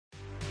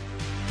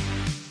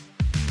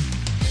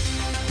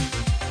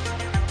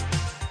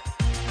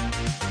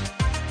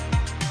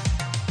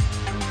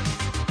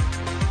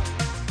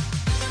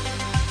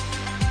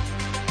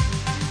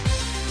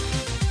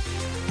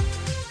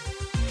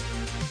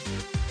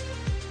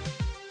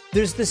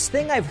There's this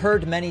thing I've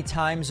heard many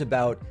times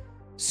about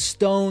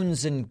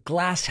stones and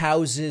glass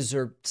houses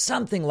or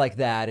something like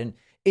that. And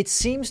it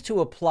seems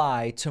to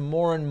apply to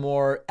more and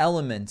more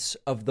elements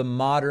of the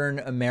modern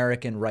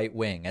American right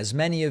wing. As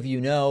many of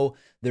you know,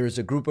 there's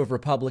a group of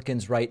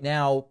Republicans right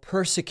now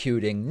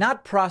persecuting,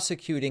 not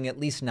prosecuting, at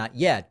least not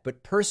yet,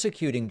 but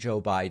persecuting Joe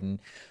Biden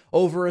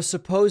over a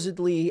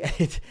supposedly,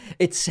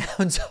 it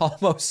sounds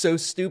almost so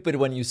stupid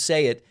when you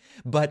say it,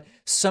 but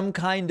some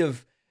kind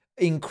of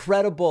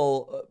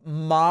incredible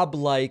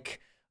mob-like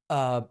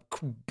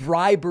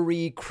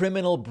bribery,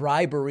 criminal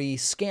bribery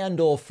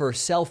scandal for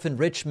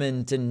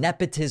self-enrichment and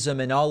nepotism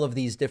and all of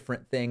these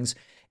different things.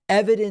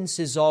 Evidence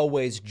is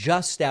always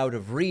just out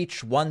of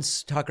reach.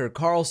 Once Tucker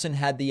Carlson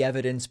had the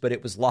evidence, but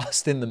it was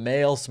lost in the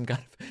mail, some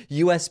kind of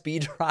USB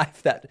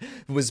drive that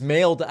was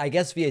mailed, I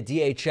guess, via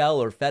DHL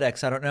or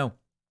FedEx, I don't know,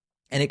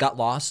 and it got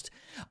lost.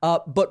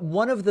 But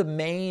one of the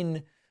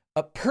main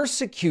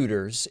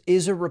persecutors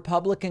is a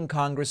Republican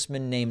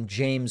congressman named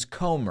James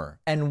Comer.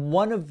 And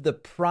one of the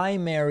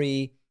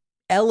primary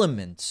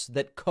elements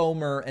that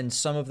Comer and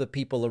some of the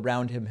people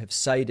around him have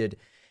cited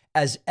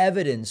as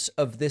evidence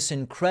of this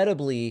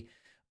incredibly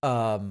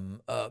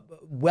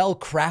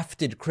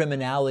well-crafted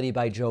criminality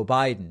by Joe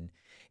Biden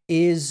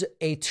is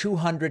a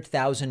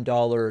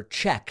 $200,000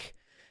 check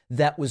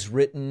that was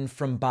written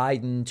from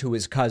Biden to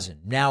his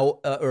cousin,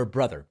 or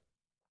brother.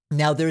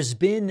 Now, there's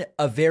been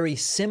a very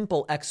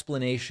simple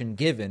explanation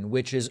given,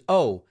 which is,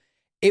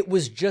 it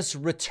was just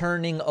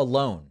returning a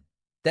loan.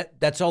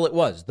 That's all it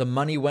was. The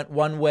money went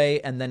one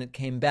way and then it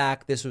came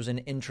back. This was an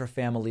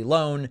intra-family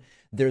loan.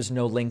 There's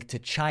no link to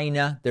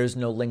China. There's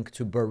no link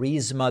to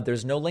Burisma.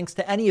 There's no links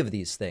to any of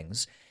these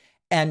things.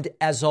 And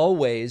as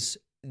always,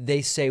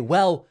 they say,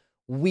 well,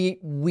 we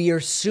are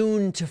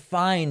soon to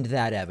find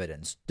that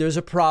evidence. There's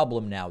a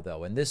problem now,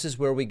 though, and this is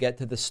where we get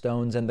to the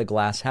stones and the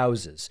glass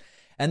houses.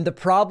 And the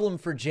problem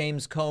for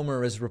James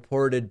Comer, as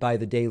reported by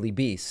the Daily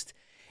Beast,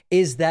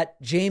 is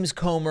that James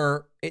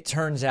Comer, it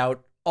turns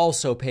out,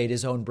 also paid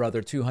his own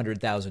brother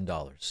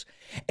 $200,000.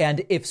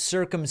 And if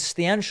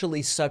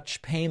circumstantially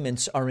such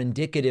payments are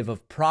indicative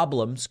of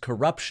problems,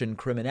 corruption,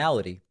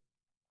 criminality,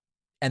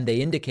 and they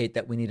indicate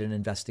that we need an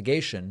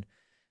investigation,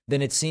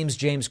 then it seems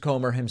James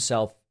Comer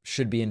himself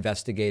should be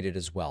investigated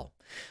as well.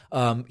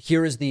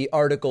 Here is the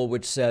article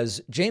which says,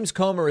 James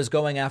Comer is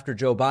going after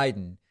Joe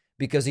Biden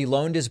because he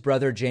loaned his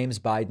brother James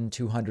Biden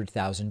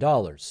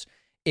 $200,000.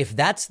 If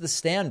that's the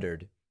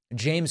standard,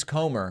 James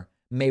Comer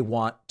may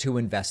want to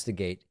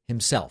investigate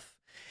himself.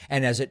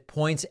 And as it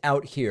points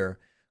out here,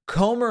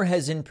 Comer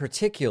has in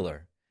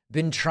particular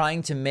been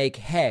trying to make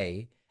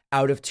hay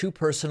out of two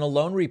personal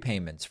loan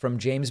repayments from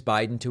James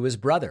Biden to his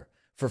brother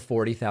for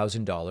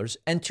 $40,000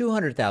 and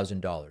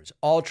 $200,000,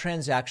 all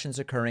transactions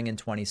occurring in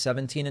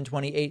 2017 and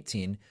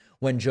 2018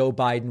 when Joe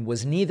Biden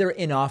was neither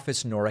in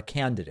office nor a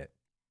candidate.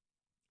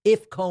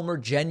 If Comer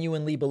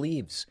genuinely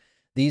believes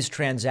these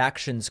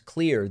transactions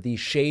clear the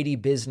shady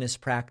business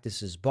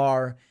practices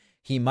bar,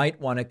 he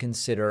might want to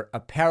consider a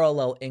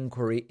parallel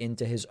inquiry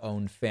into his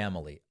own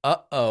family.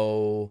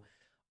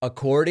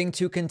 According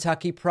to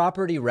Kentucky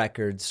property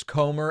records,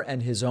 Comer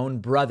and his own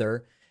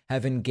brother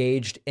have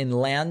engaged in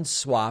land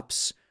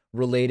swaps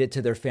related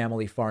to their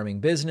family farming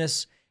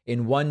business,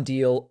 in one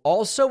deal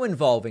also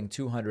involving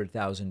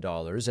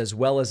 $200,000, as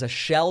well as a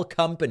shell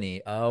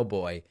company. Oh,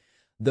 boy.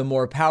 The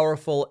more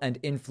powerful and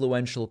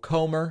influential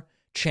Comer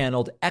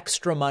channeled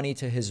extra money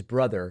to his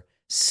brother,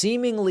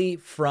 seemingly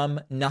from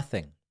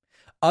nothing.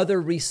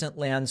 Other recent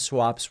land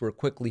swaps were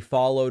quickly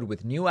followed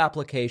with new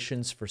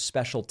applications for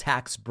special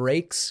tax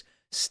breaks,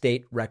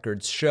 state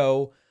records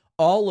show.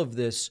 All of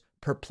this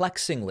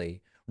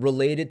perplexingly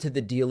related to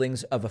the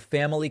dealings of a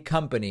family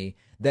company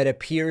that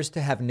appears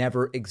to have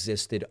never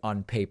existed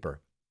on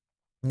paper.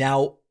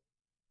 Now,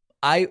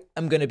 I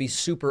am going to be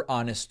super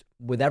honest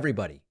with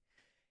everybody.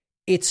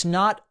 It's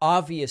not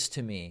obvious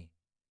to me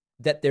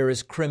that there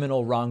is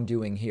criminal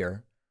wrongdoing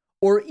here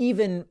or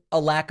even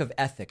a lack of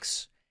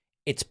ethics.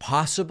 It's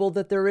possible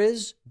that there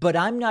is, but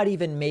I'm not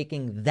even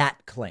making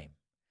that claim.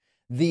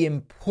 The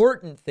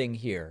important thing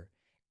here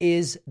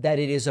is that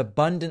it is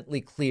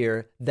abundantly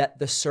clear that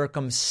the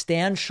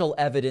circumstantial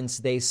evidence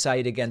they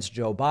cite against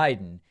Joe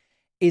Biden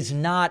is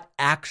not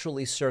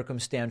actually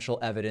circumstantial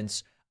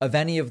evidence of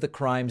any of the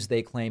crimes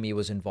they claim he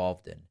was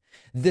involved in.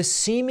 The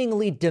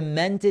seemingly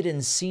demented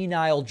and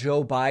senile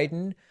Joe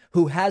Biden,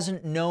 who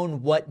hasn't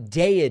known what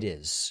day it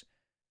is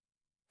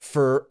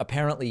for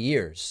apparently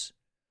years,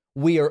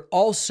 we are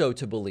also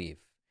to believe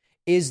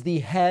is the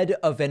head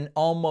of an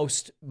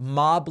almost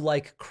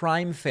mob-like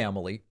crime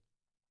family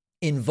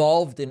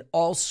involved in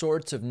all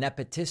sorts of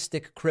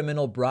nepotistic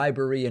criminal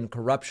bribery and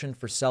corruption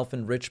for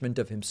self-enrichment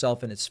of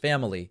himself and his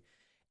family.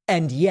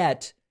 And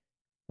yet,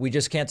 we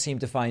just can't seem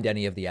to find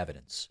any of the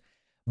evidence.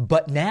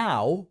 But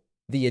now,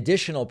 the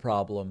additional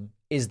problem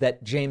is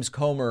that James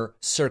Comer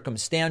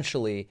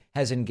circumstantially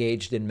has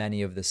engaged in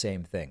many of the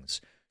same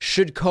things.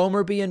 Should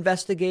Comer be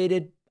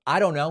investigated? I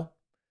don't know.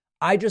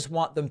 I just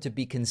want them to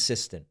be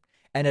consistent.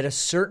 And at a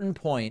certain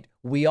point,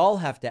 we all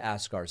have to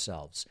ask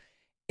ourselves,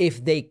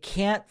 If they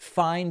can't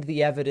find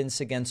the evidence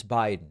against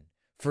Biden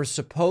for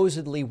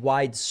supposedly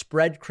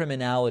widespread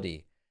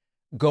criminality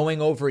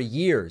going over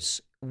years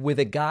with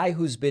a guy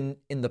who's been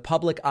in the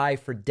public eye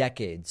for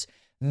decades,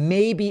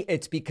 maybe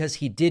it's because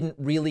he didn't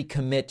really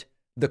commit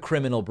the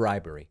criminal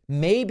bribery.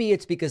 Maybe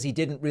it's because he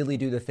didn't really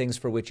do the things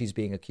for which he's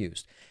being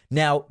accused.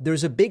 Now,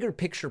 there's a bigger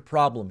picture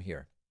problem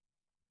here.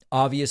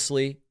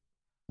 Obviously,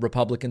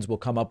 Republicans will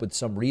come up with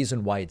some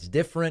reason why it's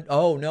different.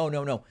 Oh,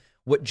 no.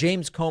 What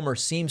James Comer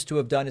seems to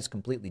have done is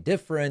completely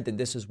different, and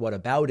this is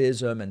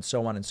whataboutism, and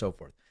so on and so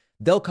forth.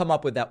 They'll come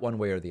up with that one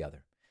way or the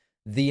other.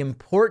 The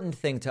important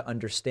thing to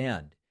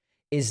understand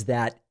is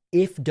that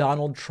if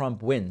Donald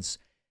Trump wins,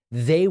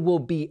 they will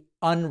be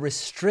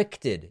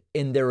unrestricted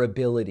in their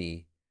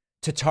ability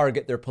to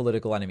target their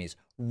political enemies.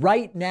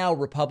 Right now,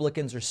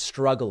 Republicans are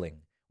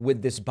struggling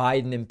with this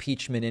Biden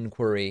impeachment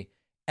inquiry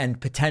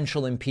and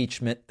potential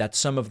impeachment that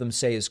some of them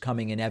say is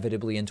coming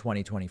inevitably in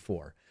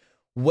 2024.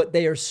 What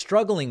they are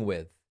struggling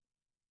with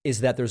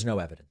is that there's no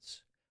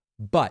evidence.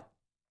 But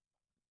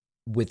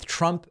with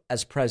Trump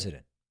as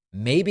president,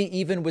 maybe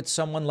even with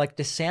someone like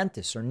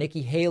DeSantis or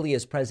Nikki Haley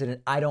as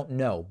president, I don't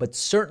know. But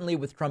certainly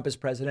with Trump as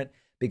president,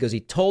 because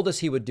he told us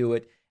he would do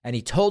it, and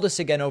he told us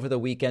again over the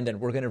weekend, and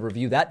we're going to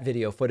review that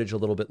video footage a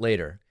little bit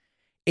later.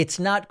 It's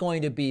not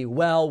going to be,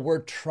 well,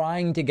 we're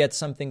trying to get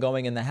something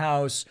going in the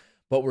House,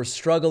 but we're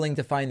struggling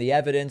to find the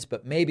evidence,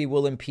 but maybe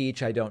we'll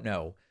impeach. I don't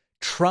know.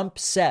 Trump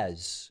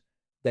says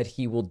that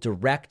he will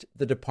direct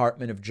the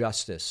Department of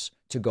Justice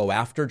to go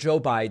after Joe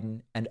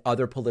Biden and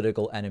other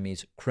political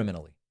enemies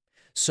criminally.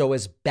 So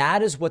as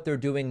bad as what they're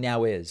doing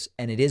now is,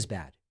 and it is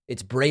bad,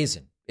 it's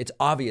brazen, it's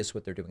obvious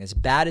what they're doing, as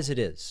bad as it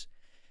is,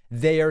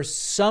 they are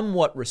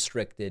somewhat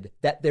restricted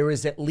that there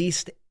is at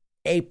least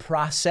a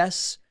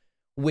process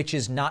which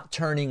is not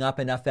turning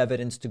up enough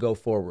evidence to go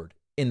forward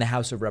in the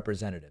House of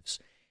Representatives.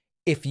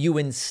 If you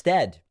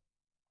instead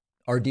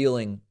are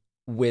dealing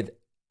with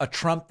a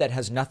Trump that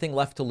has nothing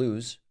left to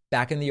lose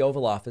back in the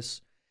Oval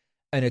Office,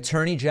 an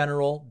attorney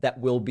general that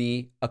will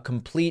be a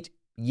complete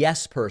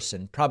yes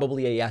person,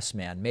 probably a yes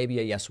man, maybe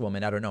a yes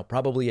woman, I don't know,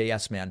 probably a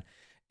yes man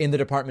in the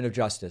Department of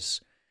Justice,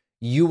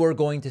 you are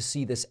going to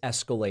see this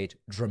escalate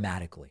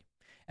dramatically.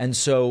 And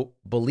so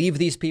believe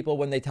these people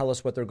when they tell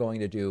us what they're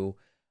going to do.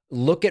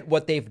 Look at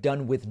what they've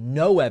done with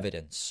no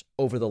evidence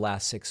over the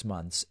last 6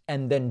 months,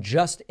 and then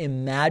just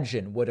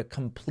imagine what a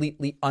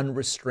completely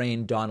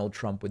unrestrained Donald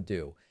Trump would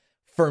do.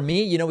 For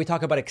me, we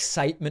talk about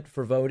excitement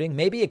for voting.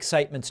 Maybe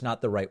excitement's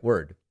not the right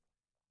word,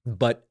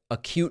 but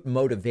acute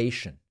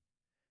motivation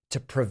to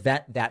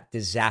prevent that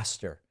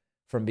disaster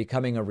from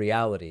becoming a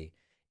reality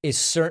is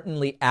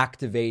certainly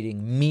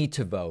activating me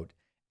to vote.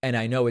 And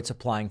I know it's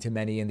applying to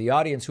many in the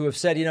audience who have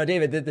said,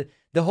 David,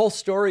 the whole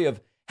story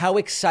of how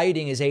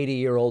exciting is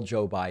 80-year-old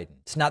Joe Biden?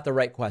 It's not the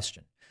right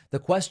question. The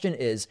question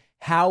is,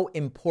 how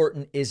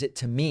important is it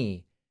to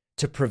me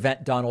to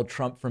prevent Donald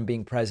Trump from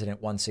being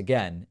president once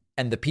again?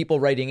 And the people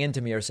writing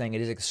into me are saying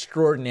it is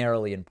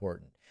extraordinarily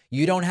important.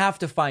 You don't have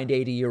to find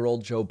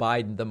 80-year-old Joe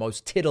Biden the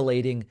most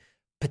titillating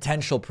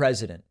potential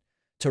president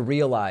to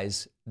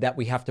realize that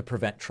we have to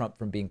prevent Trump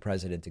from being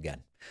president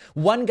again.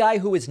 One guy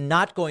who is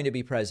not going to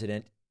be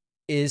president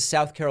is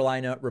South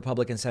Carolina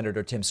Republican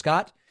Senator Tim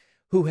Scott,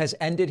 who has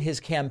ended his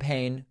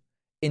campaign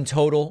in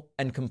total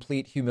and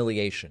complete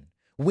humiliation.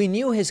 We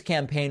knew his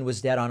campaign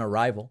was dead on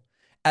arrival.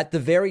 At the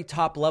very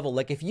top level,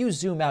 like if you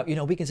zoom out,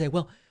 we can say,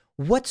 well,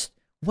 what's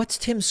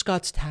Tim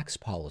Scott's tax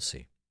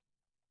policy?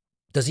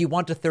 Does he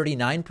want a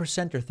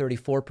 39% or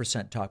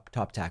 34%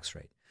 top tax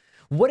rate?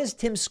 What does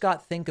Tim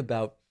Scott think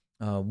about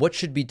what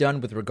should be done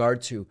with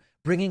regard to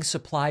bringing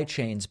supply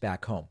chains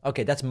back home?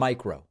 Okay, that's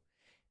micro.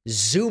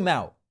 Zoom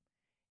out.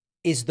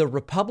 Is the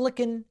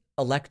Republican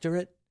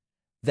electorate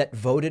that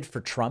voted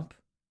for Trump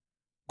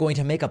going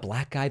to make a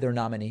black guy their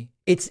nominee?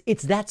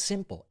 It's that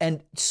simple.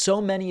 And so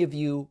many of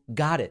you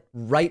got it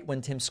right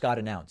when Tim Scott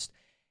announced.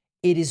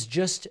 It is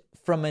just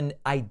from an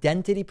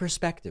identity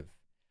perspective,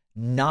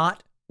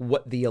 not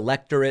what the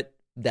electorate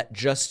that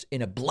just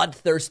in a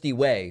bloodthirsty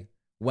way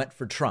went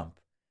for Trump.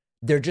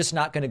 They're just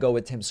not going to go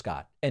with Tim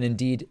Scott. And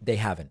indeed, they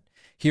haven't.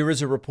 Here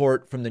is a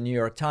report from the New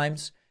York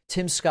Times.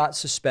 Tim Scott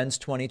suspends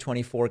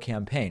 2024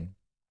 campaign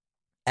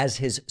as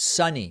his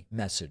sunny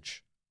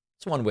message.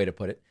 That's one way to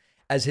put it.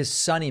 As his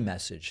sunny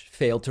message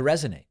failed to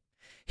resonate.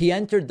 He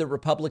entered the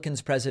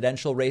Republicans'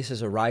 presidential race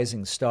as a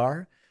rising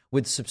star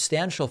with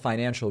substantial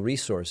financial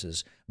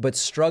resources, but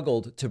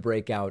struggled to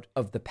break out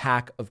of the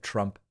pack of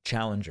Trump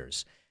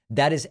challengers.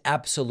 That is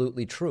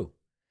absolutely true.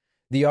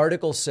 The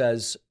article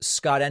says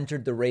Scott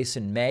entered the race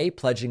in May,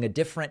 pledging a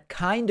different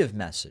kind of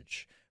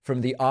message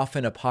from the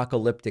often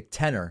apocalyptic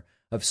tenor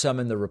of some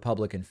in the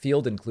Republican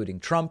field, including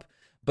Trump.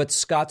 But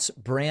Scott's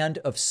brand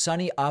of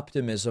sunny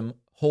optimism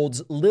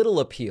holds little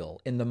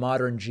appeal in the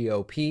modern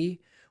GOP,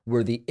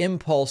 where the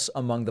impulse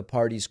among the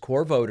party's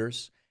core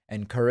voters,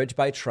 encouraged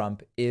by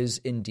Trump, is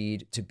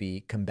indeed to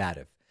be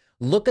combative.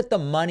 Look at the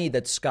money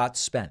that Scott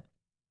spent.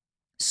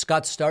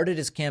 Scott started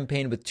his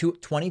campaign with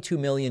 $22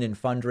 million in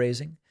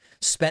fundraising,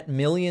 spent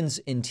millions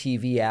in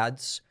TV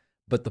ads,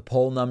 but the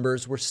poll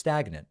numbers were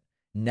stagnant.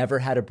 never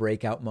had a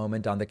breakout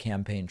moment on the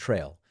campaign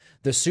trail.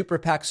 The super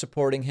PAC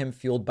supporting him,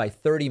 fueled by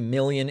 $30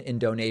 million in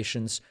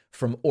donations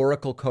from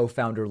Oracle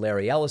co-founder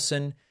Larry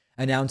Ellison,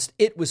 announced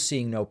it was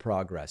seeing no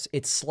progress.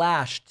 It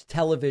slashed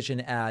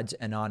television ads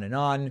and on and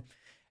on.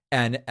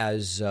 And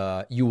as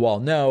you all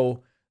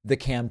know, the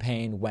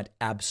campaign went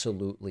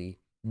absolutely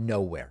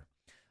nowhere.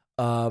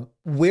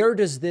 Where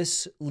does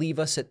this leave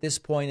us at this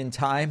point in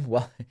time?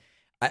 Well,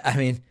 I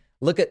mean,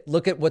 look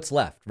at what's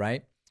left,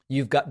 right?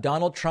 You've got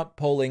Donald Trump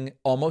polling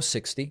almost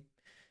 60.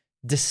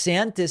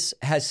 DeSantis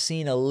has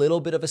seen a little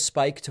bit of a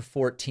spike to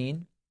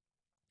 14.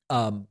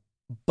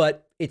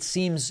 But it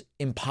seems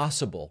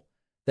impossible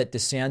that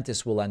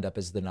DeSantis will end up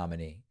as the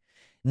nominee.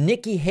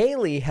 Nikki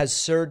Haley has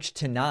surged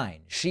to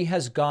 9. She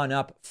has gone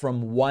up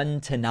from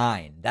 1 to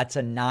 9. That's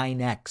a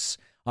 9x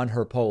on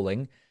her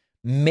polling.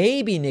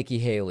 Maybe Nikki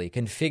Haley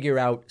can figure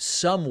out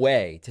some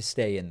way to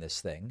stay in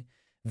this thing.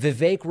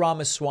 Vivek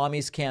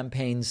Ramaswamy's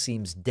campaign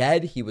seems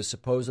dead. He was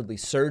supposedly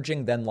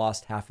surging, then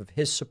lost half of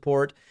his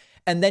support.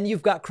 And then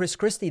you've got Chris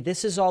Christie.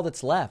 This is all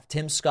that's left.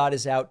 Tim Scott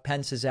is out.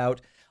 Pence is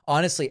out.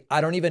 Honestly,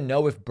 I don't even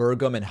know if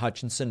Burgum and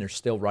Hutchinson are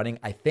still running.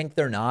 I think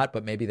they're not,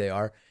 but maybe they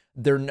are.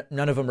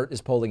 None of them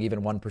is polling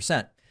even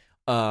 1%.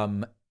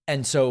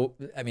 And so,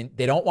 I mean,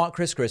 they don't want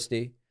Chris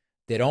Christie.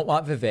 They don't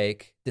want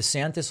Vivek.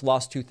 DeSantis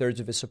lost 2/3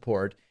 of his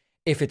support.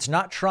 If it's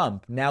not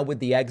Trump, now with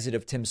the exit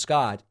of Tim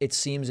Scott, it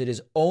seems it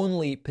is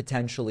only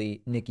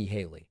potentially Nikki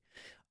Haley.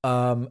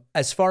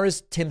 As far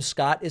as Tim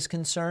Scott is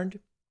concerned,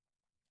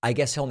 I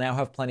guess he'll now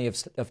have plenty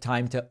of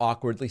time to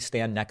awkwardly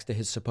stand next to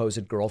his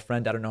supposed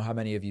girlfriend. I don't know how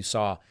many of you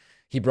saw.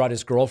 He brought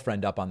his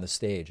girlfriend up on the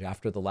stage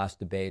after the last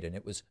debate, and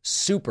it was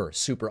super,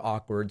 super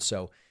awkward.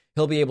 So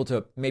he'll be able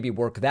to maybe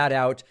work that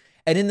out.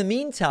 And in the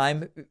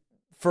meantime,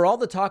 for all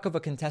the talk of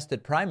a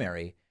contested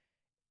primary,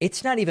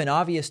 it's not even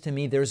obvious to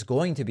me there's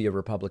going to be a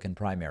Republican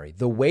primary.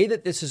 The way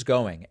that this is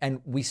going,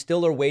 and we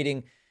still are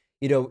waiting,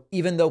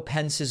 even though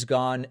Pence is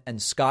gone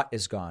and Scott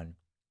is gone,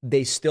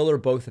 they still are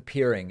both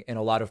appearing in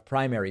a lot of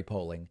primary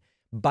polling.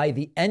 By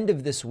the end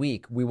of this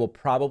week, we will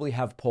probably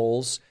have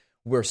polls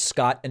where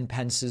Scott and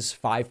Pence's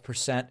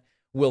 5%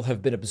 will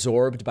have been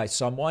absorbed by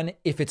someone.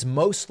 If it's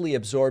mostly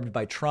absorbed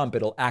by Trump,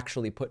 it'll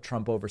actually put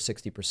Trump over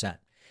 60%.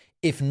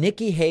 If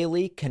Nikki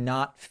Haley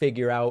cannot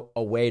figure out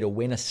a way to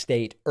win a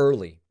state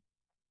early,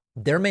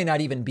 there may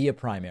not even be a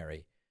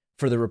primary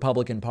for the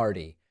Republican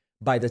Party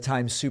by the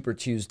time Super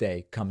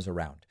Tuesday comes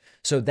around.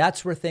 So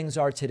that's where things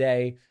are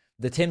today.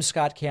 The Tim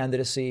Scott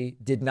candidacy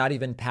did not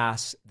even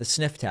pass the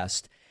sniff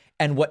test.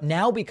 And what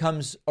now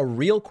becomes a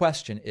real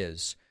question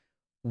is,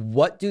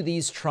 what do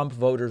these Trump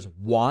voters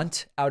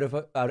want out of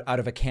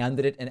a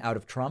candidate and out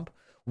of Trump?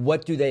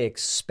 What do they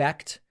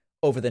expect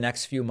over the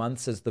next few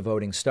months as the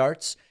voting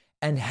starts?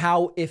 And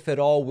how, if at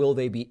all, will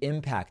they be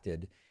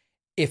impacted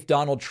if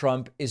Donald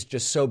Trump is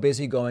just so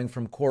busy going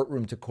from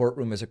courtroom to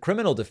courtroom as a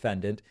criminal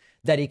defendant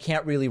that he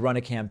can't really run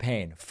a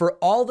campaign? For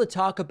all the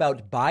talk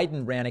about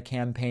Biden ran a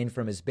campaign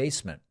from his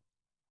basement,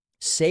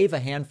 save a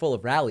handful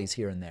of rallies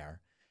here and there,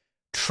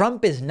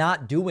 Trump is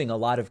not doing a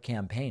lot of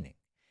campaigning.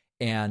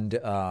 And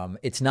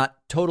it's not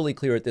totally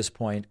clear at this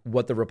point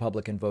what the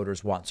Republican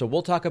voters want. So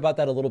we'll talk about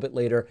that a little bit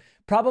later.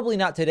 Probably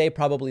not today,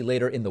 probably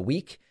later in the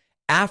week.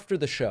 After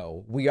the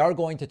show, we are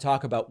going to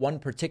talk about one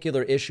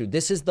particular issue.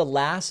 This is the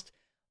last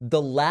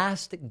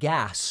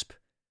gasp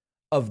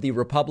of the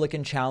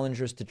Republican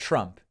challengers to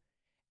Trump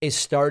is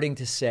starting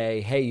to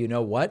say, hey, you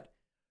know what?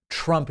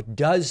 Trump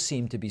does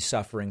seem to be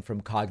suffering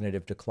from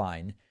cognitive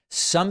decline.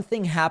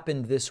 Something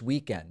happened this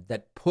weekend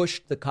that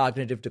pushed the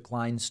cognitive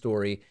decline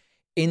story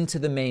into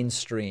the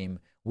mainstream.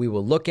 We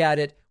will look at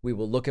it. We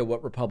will look at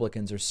what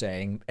Republicans are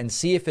saying and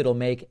see if it'll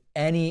make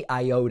any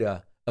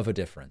iota of a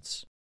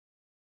difference.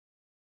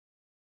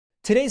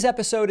 Today's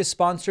episode is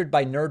sponsored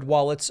by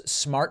NerdWallet's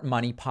Smart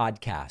Money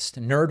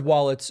podcast.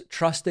 NerdWallet's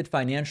trusted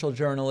financial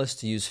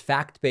journalists use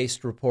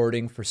fact-based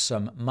reporting for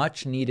some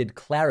much-needed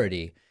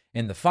clarity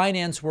in the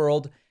finance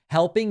world,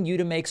 helping you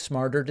to make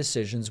smarter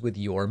decisions with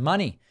your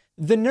money.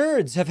 The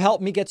nerds have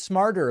helped me get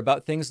smarter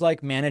about things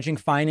like managing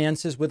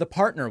finances with a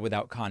partner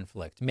without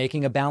conflict,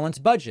 making a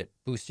balanced budget,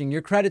 boosting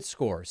your credit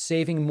score,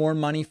 saving more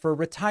money for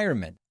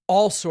retirement.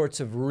 All sorts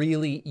of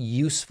really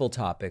useful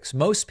topics.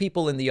 Most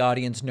people in the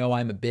audience know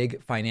I'm a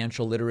big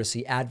financial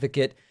literacy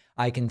advocate.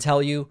 I can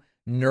tell you,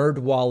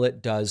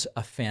 NerdWallet does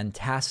a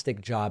fantastic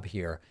job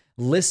here.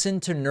 Listen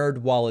to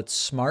NerdWallet's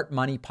Smart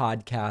Money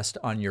podcast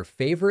on your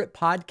favorite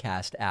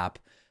podcast app.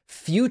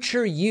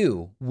 Future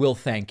you will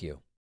thank you.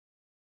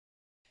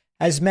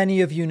 As many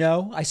of you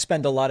know, I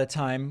spend a lot of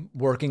time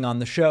working on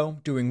the show,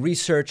 doing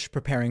research,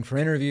 preparing for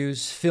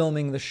interviews,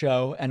 filming the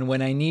show, and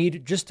when I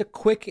need just a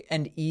quick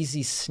and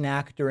easy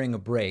snack during a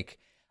break,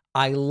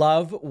 I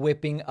love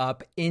whipping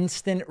up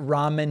instant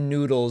ramen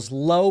noodles,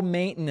 low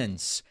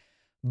maintenance.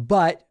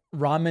 But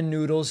ramen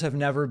noodles have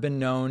never been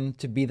known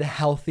to be the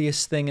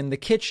healthiest thing in the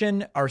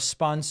kitchen. Our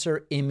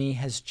sponsor, Immi,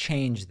 has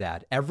changed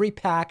that. Every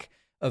pack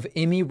of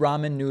Immi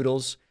ramen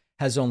noodles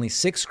has only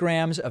 6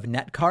 grams of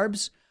net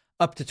carbs,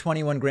 up to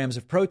 21 grams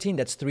of protein.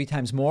 That's 3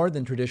 times more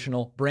than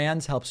traditional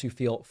brands. Helps you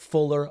feel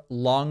fuller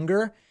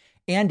longer.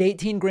 and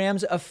 18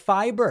 grams of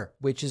fiber,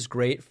 which is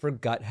great for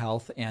gut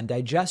health and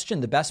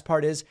digestion. The best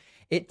part is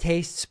it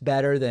tastes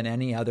better than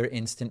any other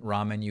instant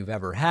ramen you've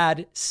ever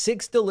had.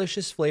 6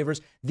 delicious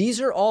flavors. These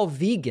are all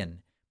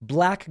vegan.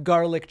 Black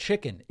garlic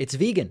chicken, it's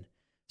vegan.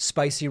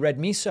 Spicy red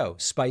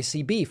miso,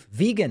 spicy beef,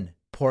 vegan.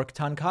 Pork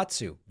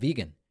tonkatsu,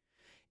 vegan.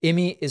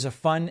 Imi is a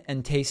fun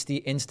and tasty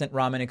instant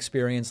ramen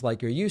experience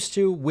like you're used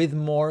to, with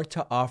more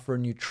to offer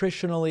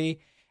nutritionally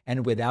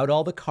and without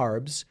all the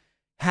carbs.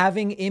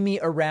 Having Imi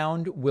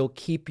around will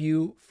keep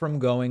you from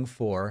going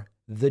for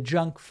the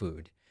junk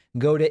food.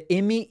 Go to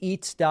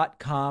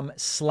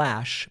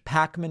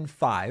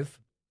imieats.com/Pacman5.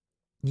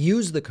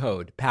 Use the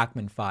code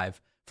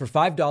Pacman5 for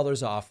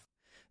 $5 off.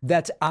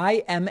 That's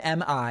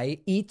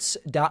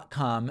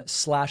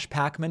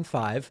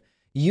imieats.com/Pacman5.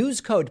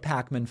 Use code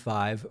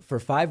Pacman5 for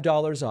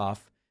 $5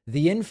 off.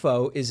 The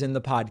info is in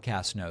the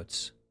podcast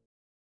notes.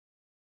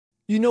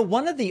 You know,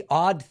 one of the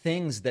odd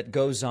things that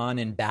goes on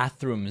in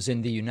bathrooms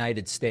in the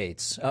United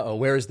States,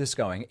 where is this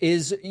going,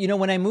 is,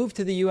 when I moved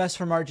to the U.S.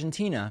 from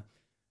Argentina,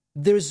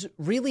 there's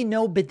really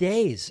no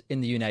bidets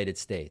in the United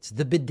States.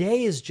 The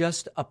bidet is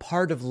just a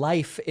part of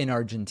life in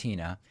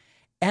Argentina.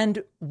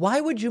 And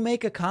why would you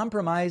make a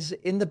compromise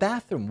in the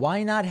bathroom?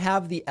 Why not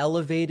have the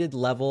elevated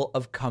level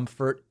of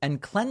comfort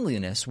and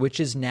cleanliness, which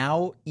is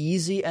now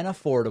easy and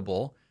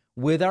affordable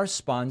with our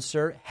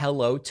sponsor,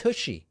 Hello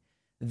Tushy?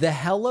 The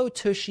Hello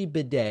Tushy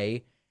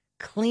bidet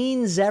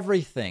cleans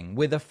everything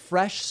with a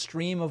fresh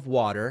stream of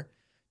water,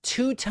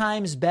 2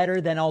 times better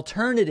than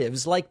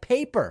alternatives like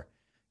paper.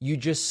 You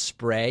just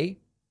spray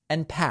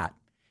and pat.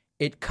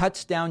 It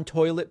cuts down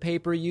toilet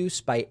paper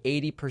use by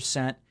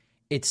 80%.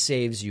 It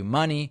saves you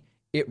money.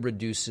 It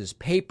reduces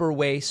paper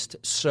waste.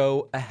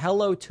 So a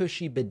Hello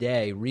Tushy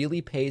bidet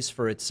really pays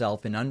for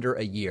itself in under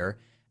a year.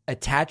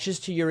 Attaches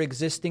to your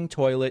existing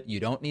toilet.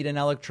 You don't need an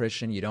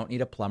electrician. You don't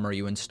need a plumber.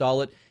 You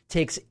install it.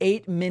 Takes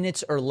 8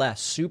 minutes or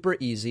less. Super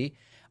easy.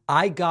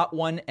 I got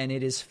one and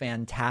it is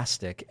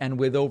fantastic. And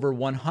with over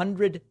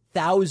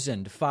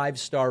 100,000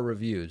 5-star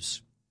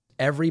reviews,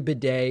 every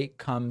bidet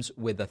comes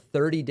with a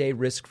 30-day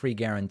risk-free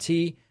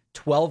guarantee,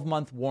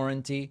 12-month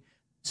warranty.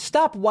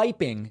 Stop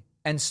wiping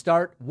and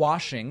start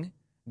washing.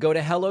 Go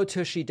to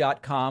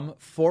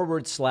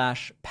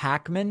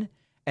hellotushy.com/Pacman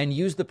and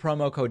use the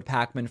promo code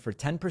Pacman for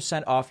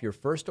 10% off your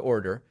first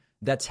order.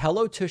 That's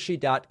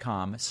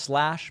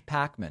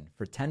hellotushy.com/Pacman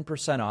for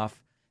 10%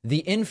 off. The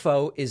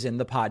info is in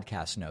the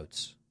podcast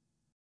notes.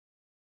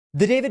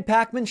 The David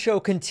Pacman Show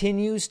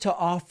continues to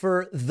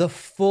offer the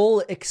full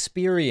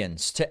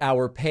experience to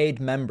our paid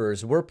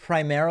members. We're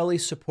primarily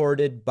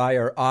supported by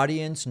our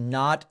audience,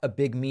 not a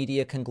big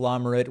media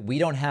conglomerate. We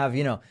don't have,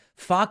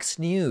 Fox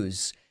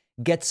News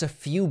gets a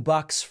few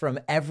bucks from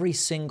every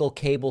single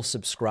cable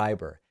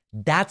subscriber.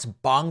 That's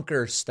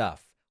bonker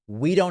stuff.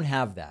 We don't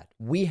have that.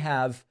 We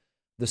have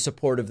the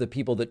support of the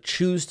people that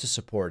choose to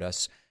support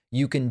us.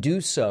 You can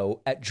do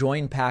so at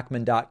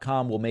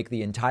joinpacman.com. We'll make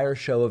the entire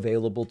show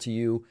available to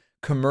you,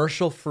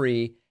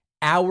 commercial-free,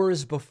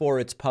 hours before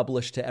it's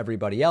published to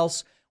everybody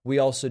else. We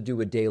also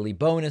do a daily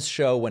bonus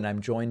show when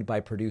I'm joined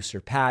by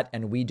producer Pat,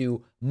 and we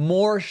do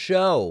more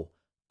show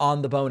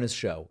on the bonus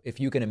show, if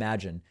you can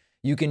imagine.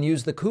 You can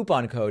use the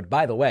coupon code,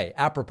 by the way,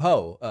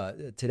 apropos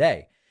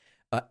today,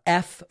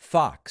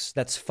 FFOX.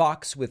 That's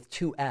Fox with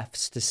 2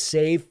 Fs to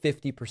save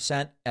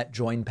 50% at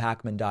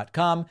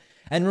joinpacman.com.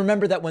 And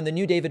remember that when the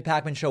new David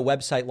Pacman Show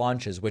website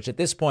launches, which at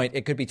this point,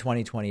 it could be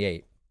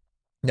 2028.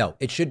 No,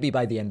 it should be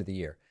by the end of the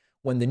year.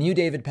 When the new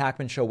David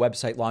Pacman Show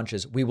website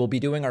launches, we will be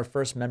doing our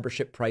first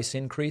membership price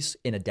increase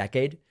in a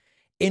decade.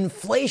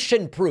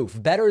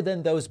 Inflation-proof, better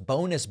than those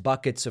bonus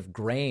buckets of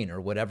grain or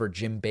whatever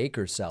Jim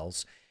Baker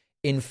sells.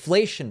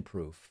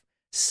 Inflation-proof.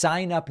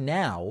 Sign up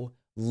now.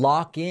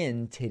 Lock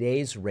in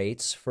today's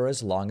rates for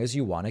as long as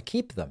you want to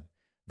keep them.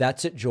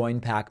 That's at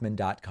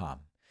joinpacman.com.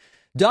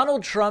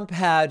 Donald Trump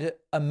had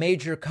a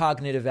major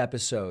cognitive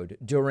episode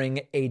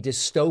during a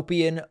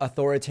dystopian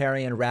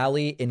authoritarian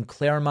rally in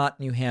Claremont,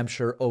 New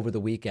Hampshire over the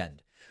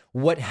weekend.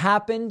 What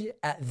happened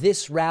at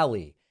this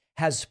rally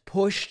has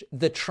pushed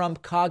the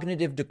Trump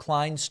cognitive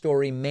decline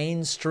story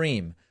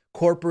mainstream.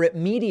 Corporate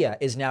media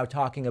is now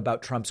talking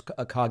about Trump's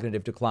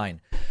cognitive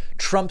decline.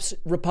 Trump's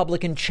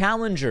Republican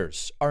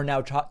challengers are now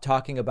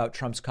talking about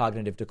Trump's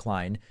cognitive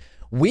decline.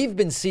 We've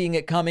been seeing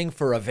it coming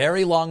for a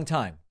very long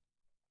time.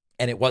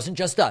 And it wasn't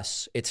just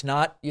us. It's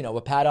not,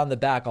 a pat on the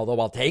back, although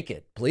I'll take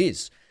it,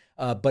 please.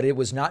 But it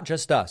was not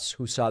just us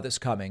who saw this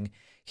coming.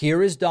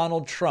 Here is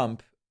Donald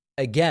Trump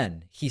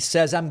again. He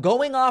says, I'm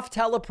going off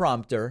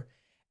teleprompter,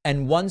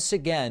 and once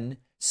again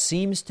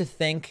seems to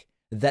think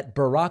that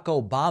Barack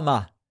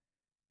Obama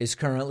is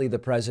currently the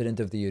president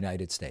of the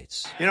United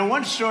States.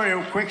 One story,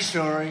 a quick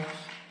story.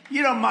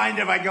 You don't mind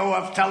if I go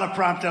off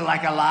teleprompter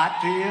like a lot,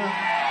 do you?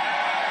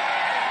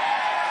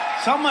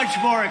 So much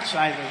more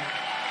exciting.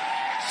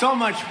 So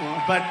much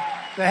more. But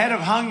the head of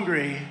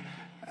Hungary,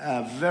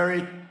 a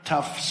very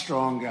tough,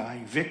 strong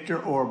guy, Viktor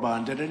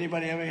Orban. Did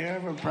anybody ever hear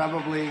of him?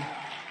 Probably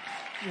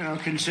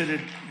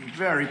considered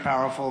very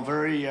powerful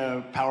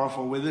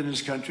within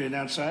his country and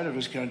outside of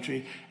his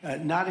country.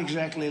 Not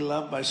exactly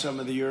loved by some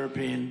of the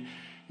European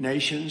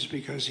nations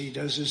because he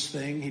does his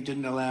thing. He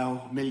didn't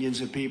allow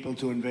millions of people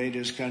to invade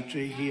his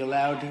country. He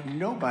allowed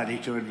nobody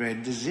to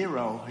invade.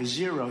 Zero.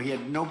 He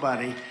had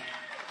nobody.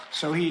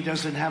 So he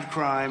doesn't have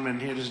crime,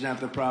 and he doesn't have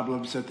the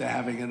problems that they're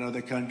having in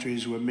other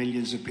countries where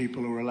millions of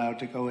people are allowed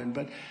to go in.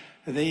 But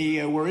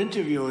they were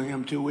interviewing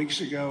him 2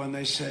 weeks ago, and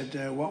they said,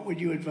 what would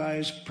you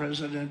advise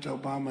President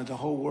Obama? The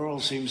whole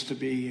world seems to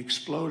be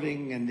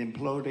exploding and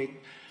imploding.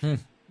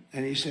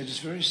 And he said, it's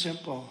very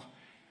simple.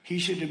 He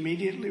should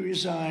immediately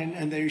resign,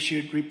 and they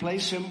should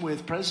replace him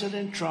with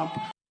President Trump.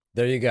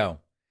 There you go.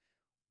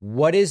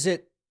 What is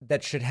it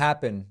that should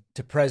happen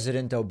to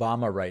President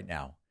Obama right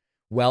now?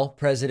 Well,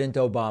 President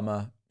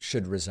Obama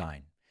should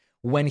resign.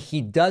 When he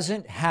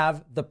doesn't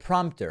have the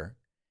prompter,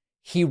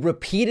 he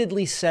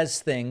repeatedly says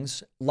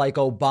things like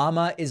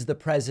Obama is the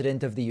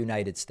president of the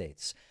United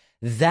States.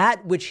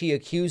 That which he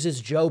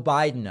accuses Joe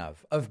Biden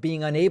of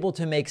being unable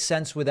to make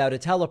sense without a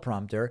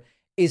teleprompter,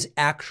 is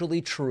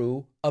actually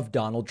true of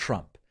Donald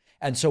Trump.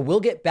 And so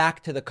we'll get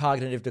back to the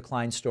cognitive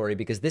decline story,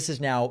 because this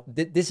is now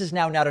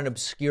not an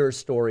obscure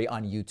story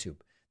on YouTube.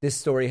 This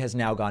story has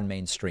now gone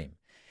mainstream.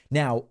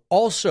 Now,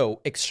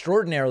 also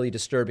extraordinarily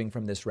disturbing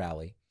from this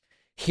rally,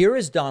 here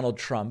is Donald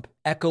Trump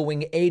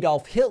echoing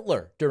Adolf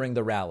Hitler during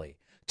the rally,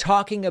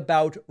 talking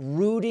about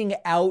rooting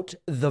out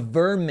the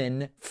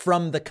vermin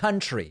from the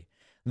country,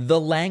 the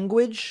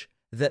language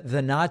that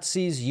the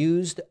Nazis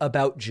used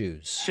about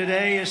Jews.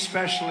 Today,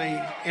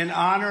 especially in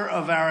honor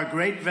of our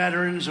great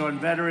veterans on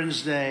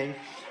Veterans Day,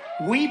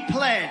 we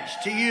pledge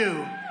to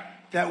you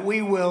that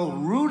we will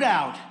root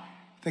out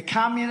the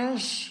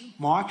communists,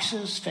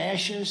 Marxists,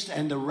 fascists,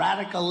 and the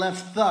radical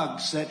left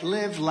thugs that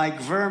live like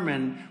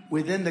vermin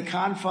within the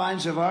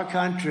confines of our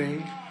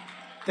country,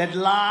 that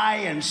lie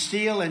and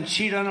steal and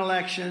cheat on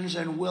elections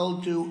and will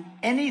do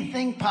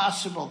anything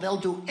possible. They'll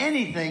do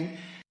anything.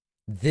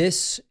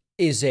 This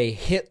is a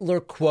Hitler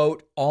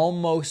quote,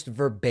 almost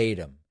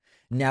verbatim.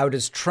 Now,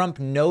 does Trump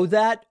know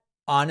that?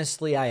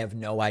 Honestly, I have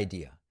no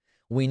idea.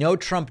 We know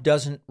Trump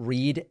doesn't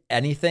read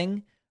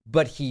anything,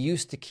 but he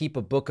used to keep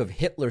a book of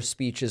Hitler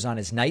speeches on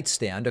his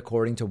nightstand,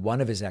 according to one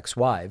of his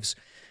ex-wives.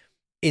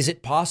 Is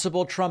it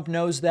possible Trump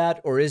knows that,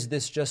 or is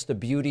this just a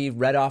beauty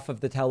read off of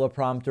the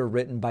teleprompter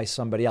written by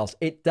somebody else?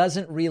 It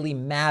doesn't really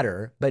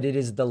matter, but it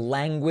is the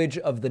language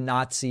of the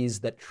Nazis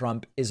that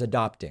Trump is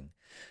adopting.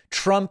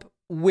 Trump,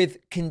 with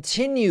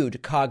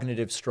continued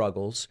cognitive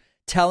struggles,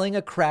 telling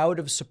a crowd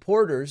of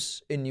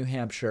supporters in New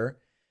Hampshire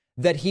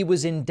that he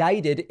was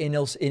indicted in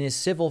his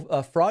civil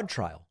fraud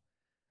trial.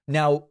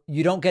 Now,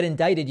 you don't get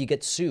indicted, you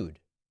get sued.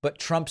 But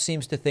Trump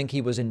seems to think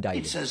he was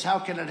indicted. He says, how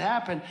can it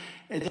happen?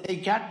 They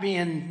got me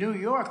in New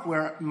York,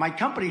 where my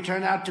company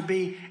turned out to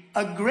be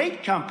a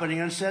great company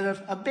instead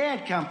of a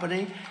bad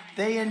company.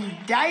 They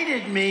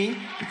indicted me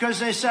because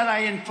they said I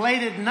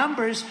inflated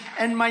numbers,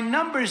 and my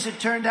numbers, it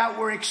turned out,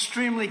 were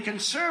extremely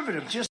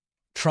conservative.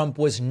 Trump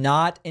was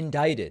not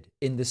indicted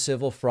in the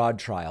civil fraud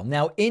trial.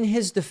 Now, in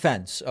his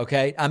defense,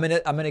 okay, I'm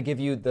gonna give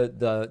you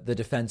the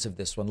defense of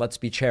this one. Let's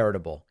be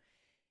charitable.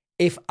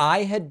 If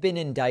I had been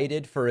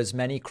indicted for as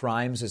many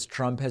crimes as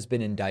Trump has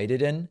been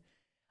indicted in,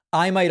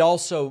 I might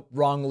also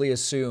wrongly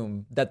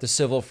assume that the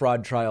civil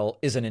fraud trial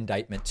is an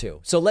indictment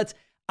too. So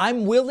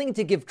I'm willing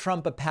to give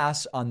Trump a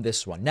pass on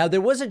this one. Now, there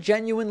was a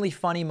genuinely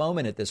funny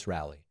moment at this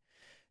rally.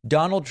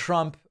 Donald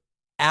Trump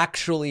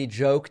actually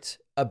joked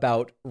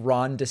about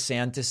Ron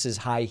DeSantis's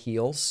high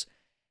heels.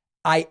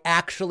 I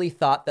actually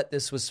thought that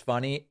this was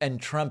funny, and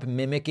Trump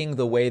mimicking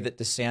the way that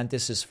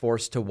DeSantis is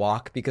forced to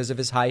walk because of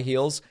his high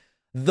heels.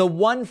 The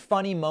one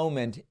funny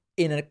moment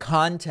in a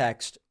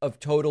context of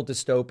total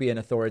dystopian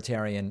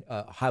authoritarian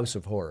house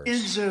of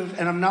horrors.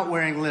 And I'm not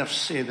wearing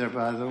lifts either,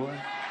 by the way.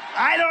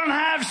 I don't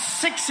have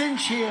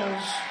 6-inch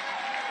heels.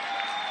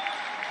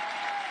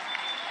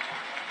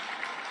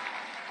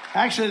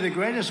 Actually, the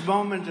greatest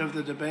moment of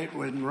the debate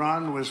when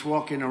Ron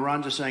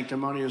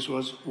DeSanctimonious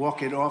was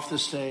walking off the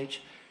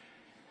stage,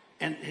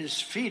 and his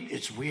feet,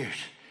 it's weird,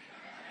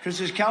 because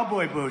his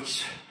cowboy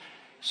boots.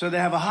 So they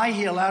have a high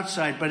heel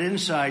outside, but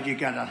inside you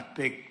got a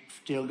big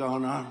deal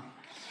going on.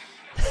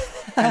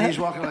 And he's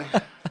walking like...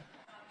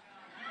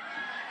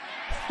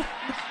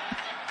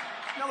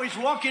 No, he's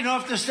walking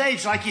off the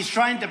stage like he's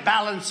trying to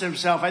balance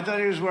himself. I thought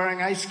he was wearing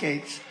ice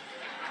skates.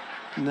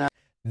 No.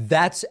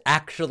 That's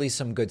actually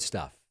some good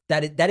stuff.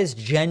 That is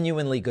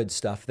genuinely good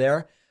stuff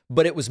there,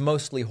 but it was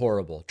mostly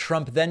horrible.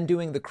 Trump then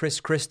doing the Chris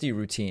Christie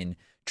routine.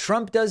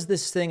 Trump does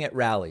this thing at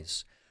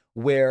rallies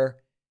where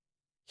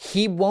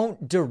he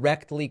won't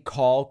directly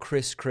call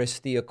Chris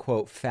Christie a,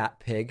 quote, fat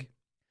pig,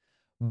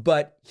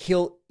 but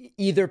he'll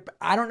either,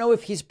 I don't know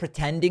if he's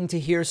pretending to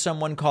hear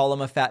someone call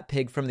him a fat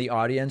pig from the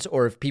audience,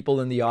 or if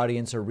people in the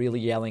audience are really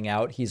yelling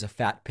out he's a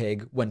fat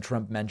pig when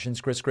Trump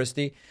mentions Chris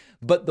Christie.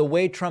 But the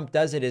way Trump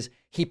does it is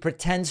he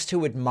pretends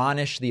to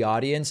admonish the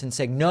audience and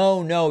say,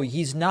 no,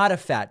 he's not a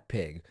fat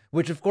pig,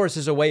 which of course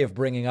is a way of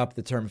bringing up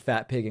the term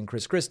fat pig and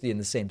Chris Christie in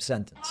the same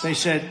sentence. They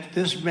said,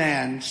 this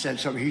man said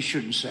something he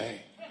shouldn't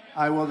say.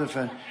 I will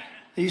defend.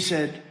 He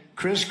said,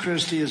 Chris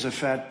Christie is a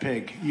fat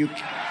pig. You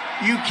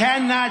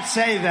cannot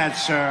say that,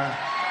 sir.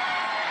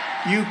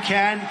 You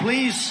can.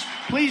 Please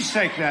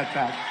take that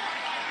back.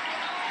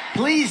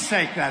 Please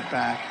take that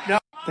back. No.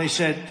 They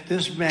said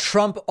this man.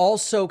 Trump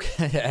also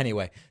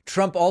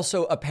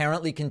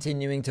apparently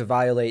continuing to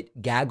violate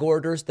gag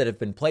orders that have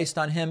been placed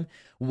on him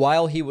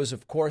while he was,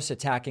 of course,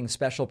 attacking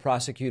Special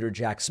Prosecutor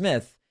Jack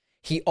Smith.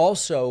 He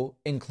also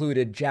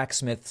included Jack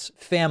Smith's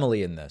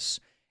family in this.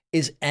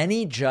 Is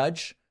any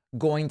judge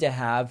going to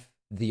have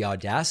the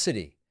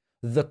audacity,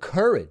 the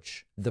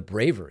courage, the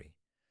bravery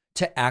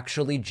to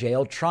actually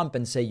jail Trump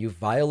and say, you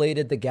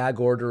violated the gag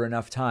order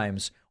enough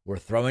times, we're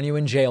throwing you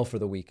in jail for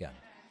the weekend?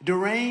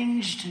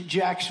 Deranged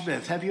Jack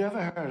Smith. Have you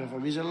ever heard of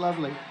him? He's a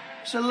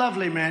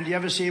lovely man. Do you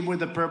ever see him with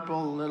the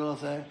purple little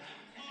thing?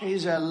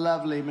 He's a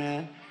lovely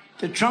man.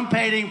 The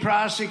Trump-hating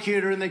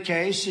prosecutor in the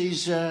case,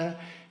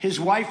 his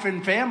wife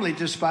and family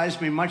despise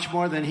me much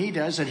more than he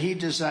does, and he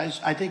decides,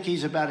 I think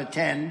he's about a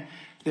 10.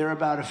 They're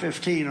about a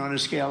 15 on a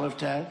scale of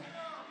 10.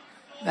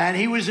 And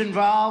he was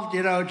involved,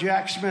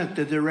 Jack Smith,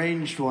 the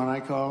deranged one, I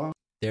call him.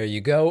 There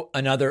you go.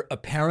 Another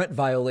apparent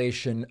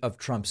violation of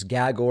Trump's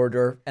gag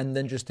order. And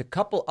then just a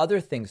couple other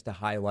things to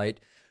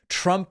highlight.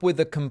 Trump with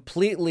a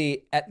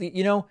completely,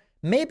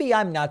 maybe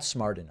I'm not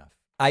smart enough.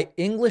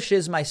 English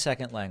is my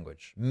second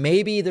language.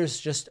 Maybe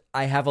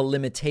I have a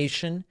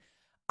limitation.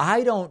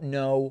 I don't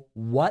know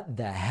what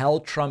the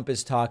hell Trump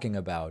is talking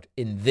about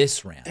in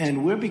this rant.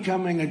 And we're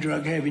becoming a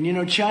drug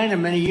haven. China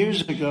many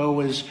years ago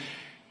was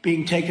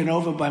being taken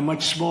over by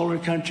much smaller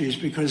countries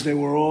because they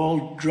were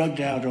all drugged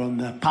out on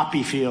the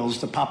poppy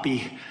fields,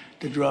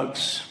 the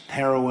drugs,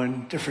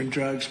 heroin, different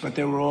drugs, but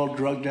they were all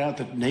drugged out.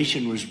 The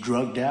nation was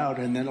drugged out.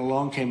 And then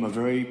along came a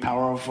very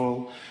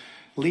powerful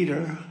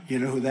leader. You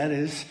know who that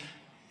is?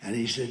 And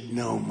he said,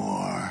 no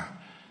more.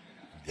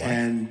 What?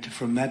 And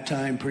from that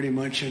time pretty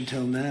much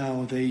until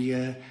now,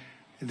 they've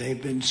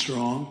been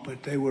strong,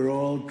 but they were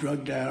all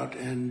drugged out.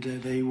 And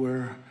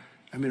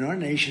our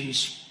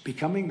nation's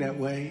becoming that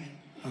way.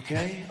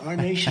 Okay, our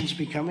nation's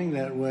becoming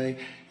that way.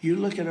 You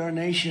look at our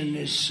nation,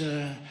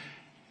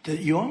 that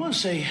you almost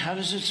say, how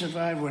does it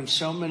survive when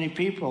so many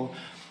people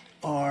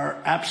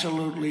are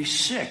absolutely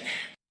sick?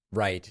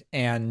 Right.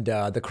 And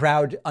the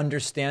crowd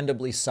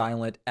understandably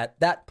silent at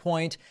that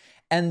point.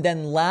 And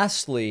then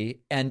lastly,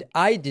 and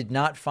I did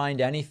not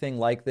find anything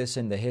like this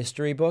in the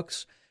history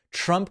books,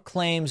 Trump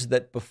claims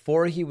that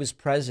before he was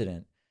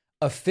president,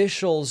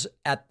 officials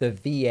at the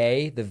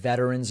VA, the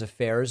Veterans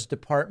Affairs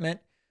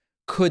Department,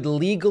 could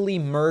legally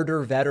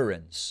murder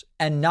veterans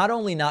and not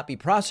only not be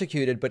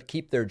prosecuted, but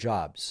keep their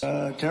jobs.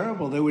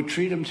 Terrible. They would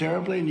treat them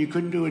terribly, and you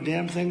couldn't do a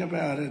damn thing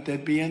about it.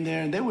 They'd be in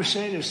there, and they were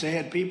sadists. They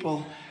had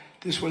people,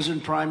 this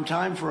wasn't prime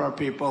time for our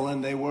people,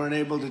 and they weren't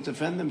able to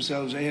defend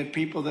themselves. They had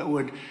people that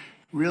would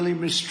really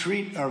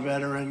mistreat our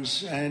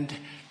veterans, and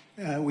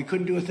we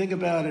couldn't do a thing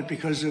about it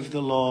because of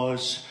the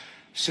laws,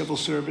 civil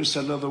service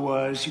and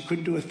otherwise. You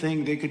couldn't do a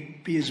thing. They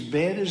could be as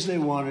bad as they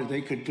wanted.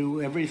 They could do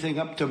everything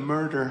up to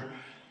murder.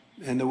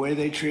 And the way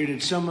they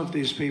treated some of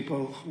these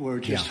people were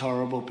just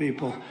horrible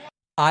people.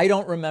 I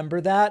don't remember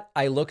that.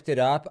 I looked it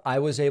up. I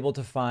was able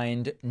to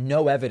find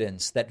no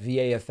evidence that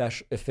VA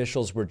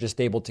officials were just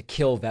able to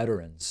kill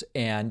veterans.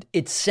 And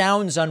it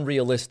sounds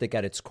unrealistic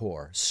at its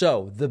core.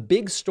 So the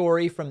big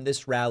story from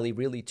this rally,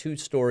 really two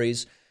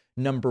stories.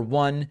 Number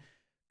one,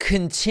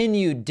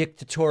 continued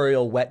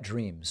dictatorial wet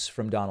dreams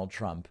from Donald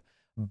Trump.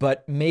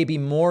 But maybe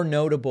more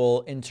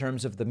notable in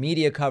terms of the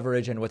media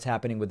coverage and what's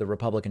happening with the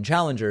Republican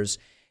challengers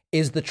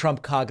is the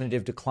Trump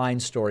cognitive decline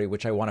story,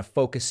 which I want to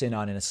focus in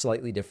on in a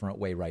slightly different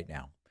way right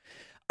now.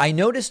 I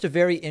noticed a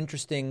very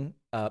interesting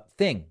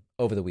thing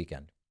over the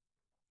weekend,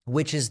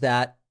 which is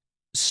that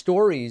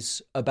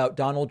stories about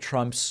Donald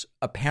Trump's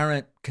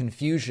apparent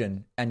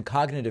confusion and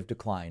cognitive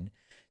decline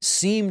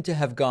seem to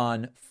have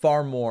gone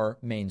far more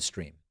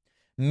mainstream.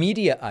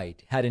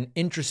 Mediaite had an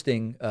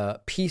interesting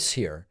piece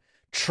here.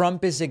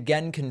 Trump is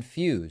again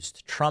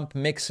confused. Trump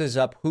mixes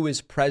up who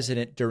is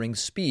president during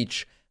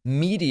speech.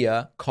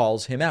 Media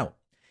calls him out.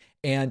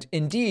 And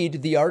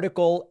indeed, the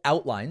article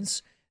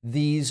outlines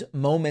these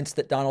moments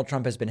that Donald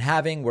Trump has been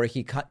having where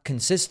he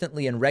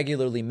consistently and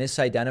regularly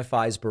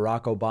misidentifies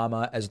Barack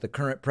Obama as the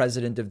current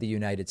president of the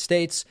United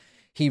States.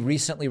 He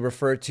recently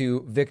referred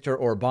to Viktor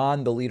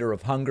Orban, the leader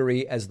of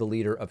Hungary, as the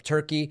leader of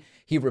Turkey.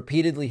 He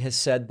repeatedly has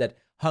said that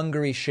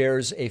Hungary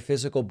shares a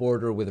physical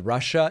border with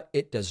Russia.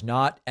 It does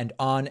not, and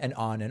on and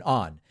on and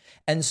on.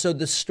 And so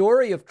the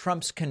story of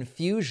Trump's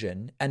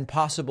confusion and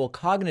possible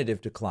cognitive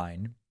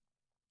decline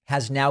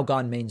has now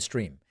gone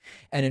mainstream.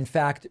 And in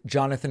fact,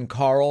 Jonathan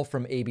Karl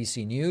from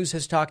ABC News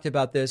has talked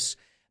about this.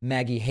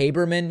 Maggie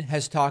Haberman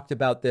has talked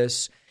about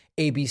this.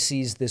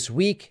 ABC's This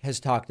Week has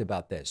talked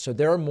about this. So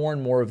there are more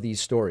and more of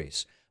these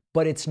stories.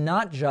 But it's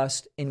not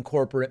just in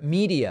corporate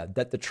media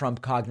that the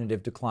Trump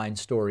cognitive decline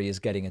story is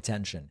getting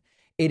attention.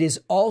 It is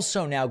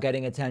also now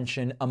getting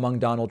attention among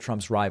Donald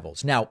Trump's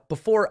rivals. Now,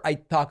 before I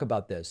talk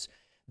about this,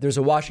 there's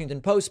a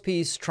Washington Post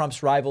piece,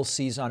 Trump's rival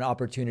seize on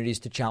opportunities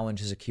to challenge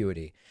his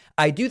acuity.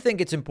 I do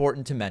think it's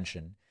important to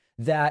mention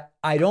that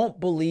I don't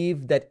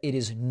believe that it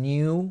is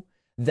new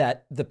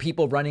that the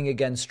people running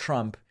against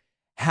Trump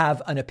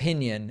have an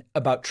opinion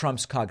about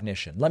Trump's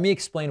cognition. Let me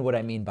explain what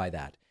I mean by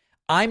that.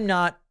 I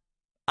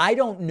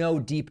don't know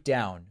deep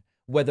down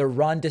whether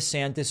Ron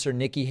DeSantis or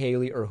Nikki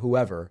Haley or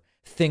whoever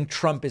think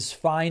Trump is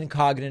fine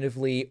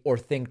cognitively or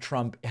think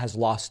Trump has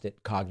lost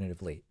it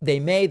cognitively. They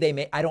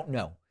may, I don't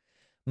know.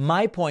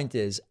 My point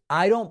is,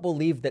 I don't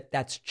believe that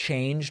that's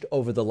changed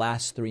over the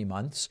last 3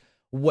 months.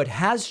 What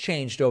has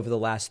changed over the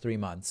last 3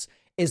 months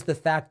is the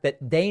fact that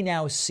they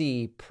now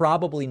see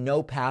probably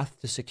no path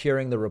to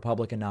securing the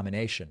Republican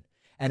nomination.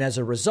 And as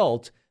a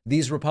result,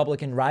 these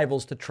Republican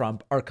rivals to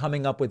Trump are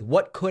coming up with,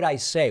 what could I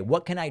say?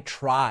 What can I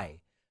try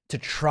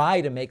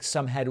to make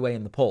some headway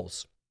in the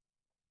polls?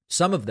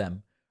 Some of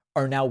them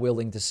are now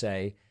willing to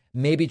say,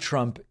 maybe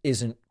Trump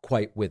isn't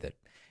quite with it.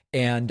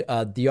 And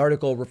the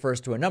article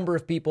refers to a number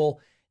of people.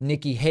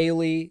 Nikki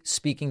Haley,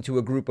 speaking to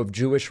a group of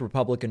Jewish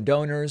Republican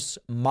donors,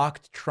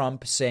 mocked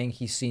Trump, saying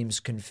he seems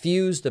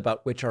confused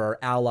about which are our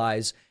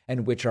allies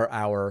and which are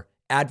our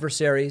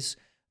adversaries.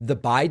 The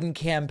Biden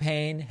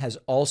campaign has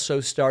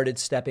also started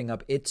stepping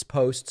up its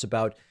posts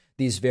about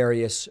these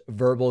various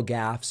verbal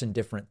gaffes and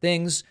different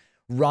things.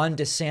 Ron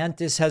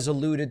DeSantis has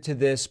alluded to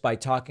this by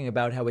talking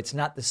about how it's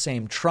not the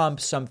same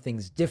Trump,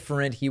 something's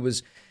different. He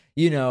was,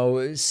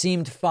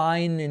 seemed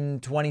fine in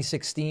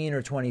 2016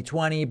 or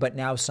 2020, but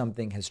now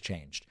something has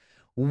changed.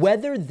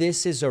 Whether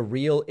this is a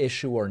real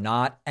issue or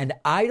not, and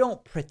I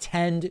don't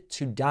pretend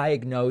to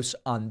diagnose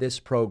on this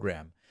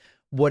program.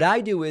 What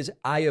I do is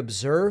I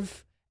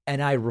observe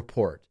and I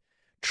report.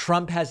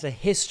 Trump has a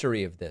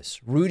history of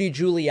this. Rudy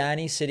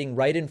Giuliani sitting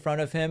right in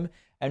front of him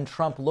and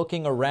Trump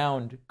looking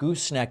around,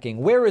 goosenecking.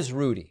 Where is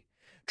Rudy?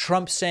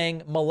 Trump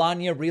saying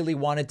Melania really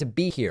wanted to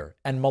be here,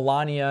 and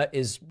Melania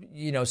is,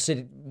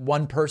 sitting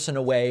one person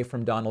away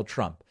from Donald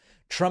Trump.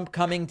 Trump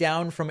coming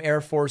down from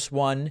Air Force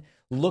One,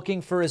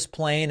 looking for his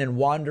plane and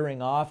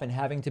wandering off and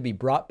having to be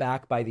brought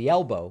back by the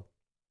elbow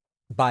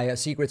by a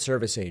Secret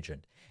Service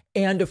agent.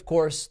 And of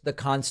course, the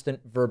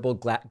constant verbal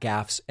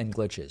gaffes and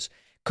glitches.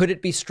 Could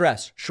it be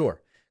stress?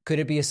 Sure. Could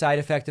it be a side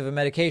effect of a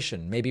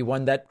medication? Maybe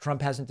one that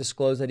Trump hasn't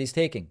disclosed that he's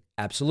taking?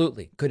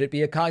 Absolutely. Could it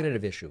be a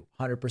cognitive issue?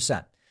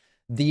 100%.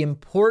 The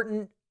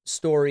important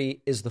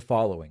story is the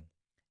following.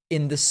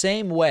 In the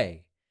same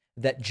way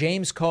that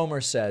James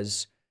Comer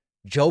says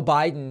Joe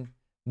Biden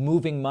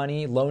moving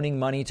money, loaning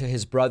money to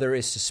his brother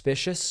is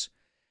suspicious,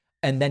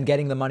 and then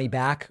getting the money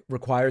back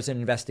requires an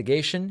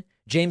investigation,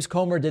 James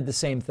Comer did the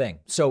same thing.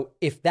 So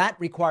if that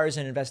requires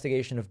an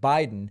investigation of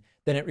Biden,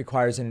 then it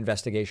requires an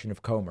investigation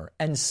of Comer.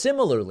 And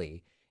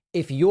similarly,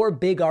 if your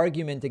big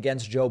argument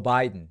against Joe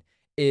Biden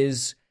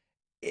is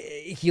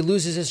he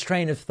loses his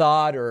train of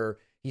thought or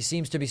he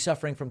seems to be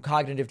suffering from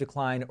cognitive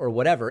decline or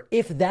whatever,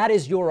 if that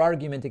is your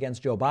argument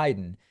against Joe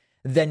Biden,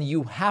 then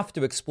you have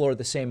to explore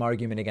the same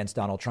argument against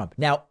Donald Trump.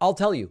 Now, I'll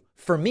tell you,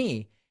 for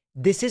me,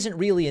 this isn't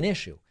really an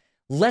issue.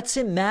 Let's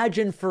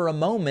imagine for a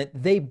moment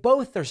they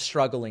both are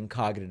struggling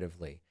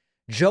cognitively.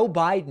 Joe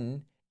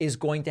Biden is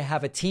going to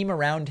have a team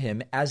around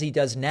him, as he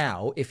does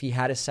now if he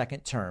had a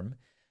second term,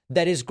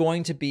 that is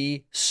going to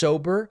be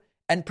sober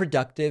and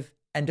productive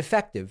and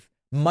effective,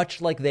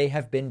 much like they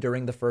have been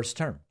during the first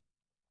term.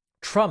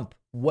 Trump,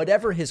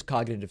 whatever his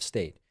cognitive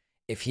state,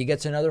 if he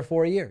gets another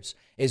 4 years,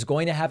 is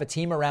going to have a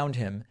team around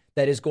him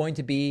that is going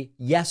to be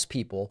yes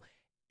people.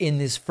 In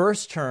his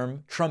first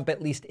term, Trump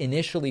at least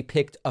initially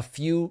picked a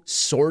few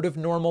sort of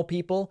normal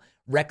people,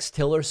 Rex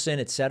Tillerson,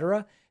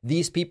 etc.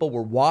 These people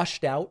were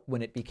washed out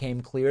when it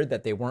became clear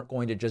that they weren't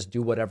going to just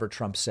do whatever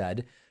Trump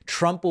said.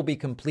 Trump will be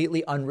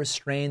completely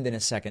unrestrained in a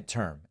second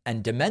term.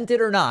 And demented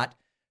or not,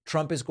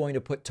 Trump is going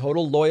to put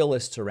total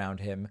loyalists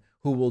around him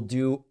who will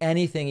do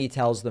anything he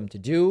tells them to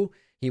do.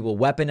 He will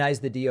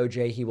weaponize the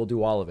DOJ. He will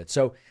do all of it.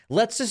 So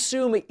let's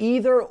assume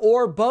either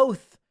or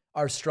both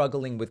are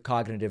struggling with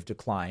cognitive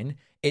decline.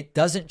 It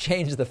doesn't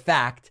change the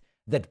fact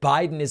that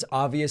Biden is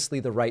obviously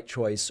the right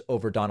choice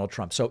over Donald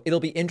Trump. So it'll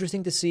be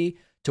interesting to see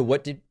to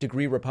what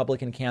degree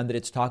Republican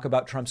candidates talk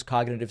about Trump's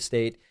cognitive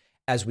state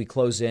as we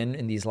close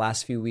in these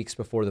last few weeks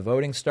before the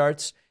voting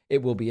starts.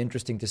 It will be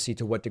interesting to see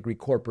to what degree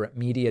corporate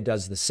media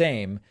does the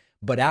same.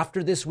 But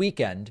after this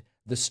weekend,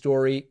 the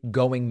story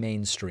going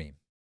mainstream.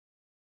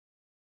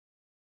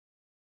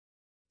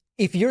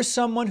 If you're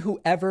someone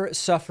who ever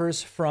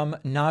suffers from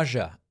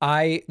nausea,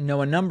 I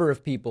know a number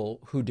of people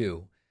who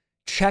do.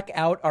 Check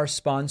out our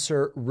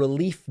sponsor,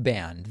 Relief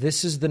Band.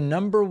 This is the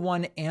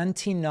 #1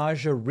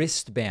 anti-nausea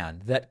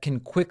wristband that can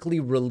quickly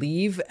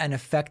relieve and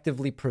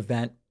effectively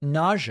prevent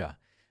nausea.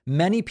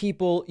 Many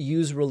people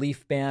use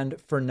Relief Band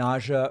for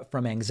nausea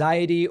from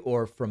anxiety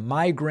or from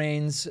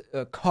migraines,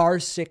 car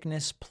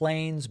sickness,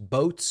 planes,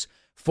 boats.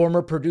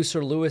 Former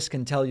producer Lewis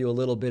can tell you a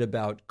little bit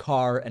about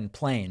car and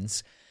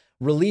planes.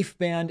 Relief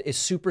Band is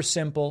super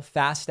simple,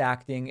 fast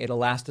acting. It'll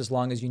last as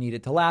long as you need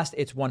it to last.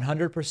 It's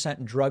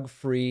 100%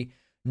 drug-free,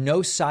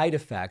 no side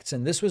effects.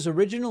 And this was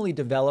originally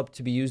developed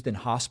to be used in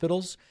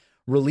hospitals.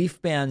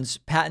 Relief Band's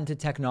patented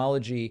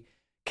technology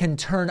can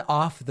turn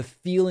off the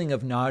feeling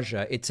of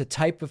nausea. It's a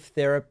type of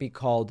therapy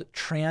called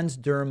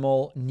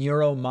transdermal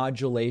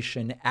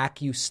neuromodulation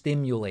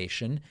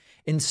acustimulation.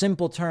 In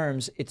simple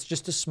terms, it's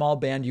just a small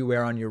band you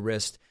wear on your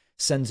wrist,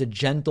 sends a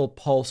gentle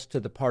pulse to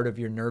the part of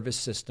your nervous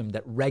system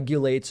that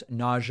regulates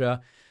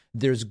nausea.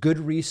 There's good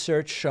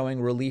research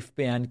showing Relief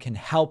Band can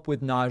help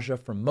with nausea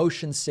from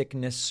motion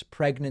sickness,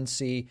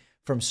 pregnancy,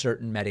 from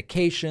certain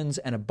medications,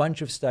 and a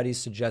bunch of studies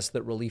suggest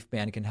that Relief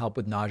Band can help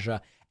with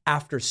nausea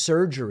after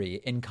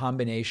surgery in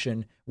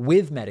combination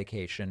with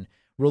medication.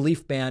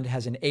 Relief Band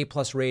has an A+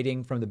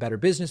 rating from the Better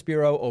Business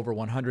Bureau, over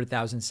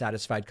 100,000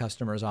 satisfied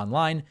customers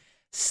online.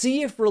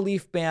 See if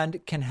Relief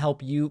Band can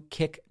help you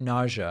kick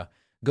nausea.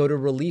 Go to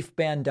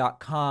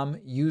reliefband.com,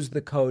 use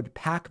the code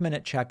PACMAN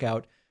at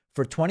checkout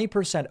for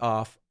 20%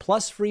 off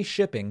plus free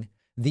shipping.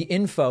 The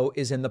info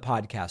is in the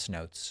podcast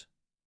notes.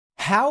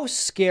 How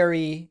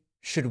scary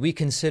should we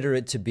consider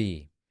it to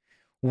be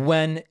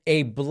when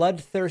a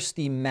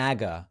bloodthirsty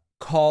MAGA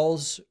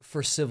calls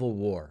for civil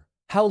war?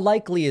 How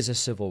likely is a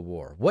civil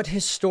war? What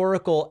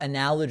historical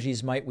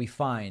analogies might we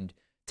find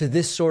to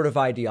this sort of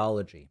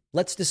ideology?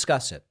 Let's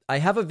discuss it. I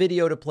have a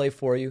video to play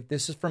for you.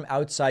 This is from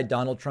outside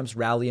Donald Trump's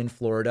rally in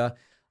Florida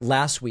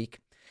last week.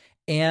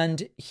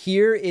 And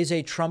here is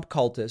a Trump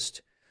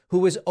cultist who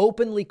was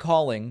openly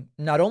calling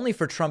not only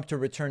for Trump to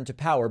return to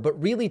power,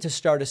 but really to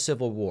start a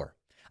civil war.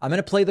 I'm going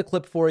to play the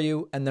clip for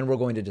you, and then we're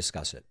going to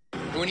discuss it.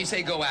 When you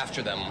say go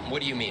after them,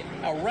 what do you mean?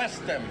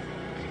 Arrest them,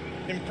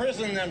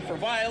 imprison them for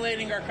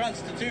violating our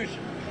Constitution.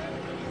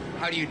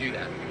 How do you do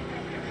that?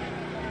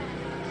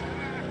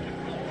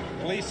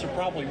 Police are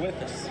probably with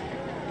us.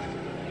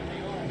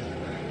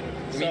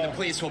 You mean the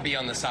police will be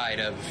on the side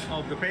of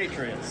the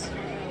patriots?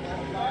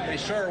 They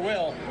sure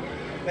will.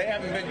 They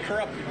haven't been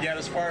corrupted yet,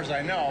 as far as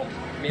I know.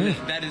 I mean,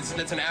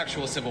 that's an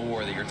actual civil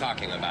war that you're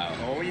talking about.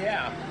 Oh,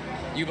 yeah.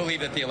 You believe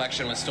that the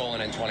election was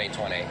stolen in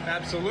 2020?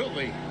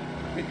 Absolutely.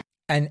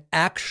 An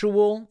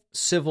actual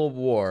civil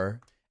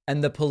war,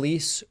 and the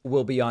police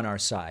will be on our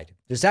side.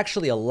 There's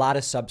actually a lot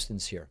of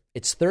substance here.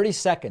 It's 30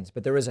 seconds,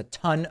 but there is a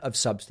ton of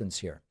substance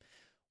here.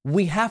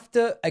 We have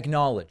to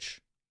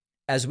acknowledge,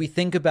 as we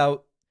think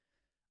about,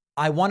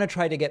 I want to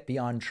try to get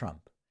beyond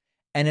Trump.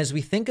 And as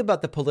we think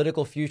about the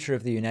political future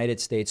of the United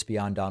States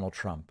beyond Donald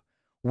Trump,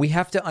 we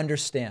have to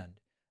understand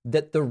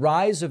that the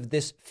rise of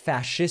this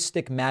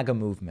fascistic MAGA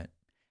movement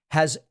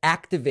has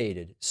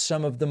activated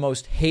some of the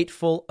most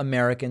hateful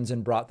Americans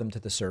and brought them to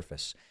the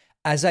surface.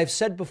 As I've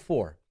said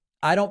before,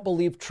 I don't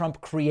believe Trump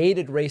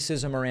created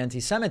racism or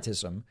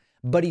anti-Semitism,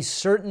 but he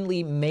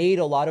certainly made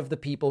a lot of the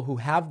people who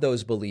have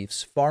those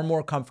beliefs far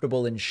more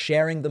comfortable in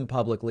sharing them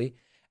publicly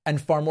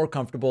and far more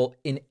comfortable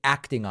in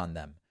acting on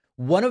them.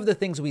 One of the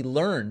things we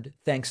learned,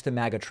 thanks to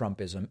MAGA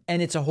Trumpism,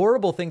 and it's a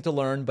horrible thing to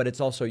learn, but it's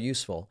also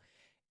useful,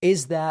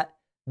 is that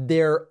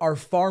there are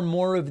far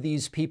more of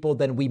these people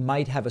than we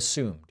might have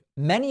assumed.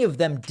 Many of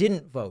them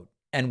didn't vote.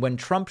 And when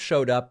Trump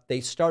showed up,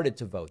 they started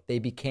to vote. They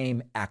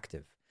became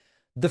active.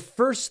 The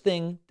first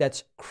thing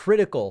that's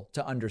critical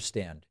to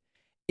understand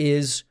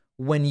is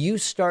when you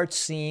start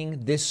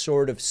seeing this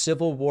sort of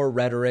civil war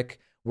rhetoric,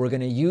 we're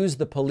going to use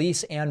the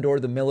police and or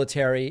the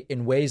military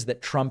in ways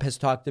that Trump has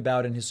talked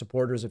about and his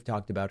supporters have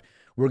talked about.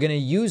 We're going to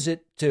use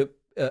it to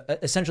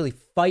essentially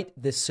fight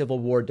this civil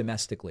war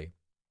domestically.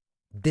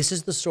 This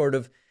is the sort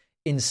of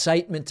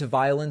incitement to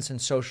violence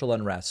and social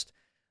unrest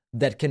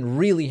that can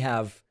really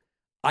have,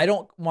 I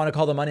don't want to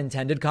call them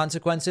unintended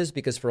consequences,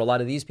 because for a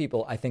lot of these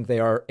people, I think they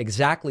are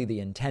exactly the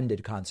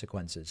intended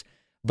consequences,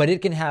 but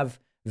it can have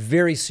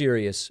very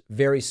serious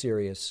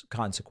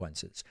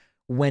consequences.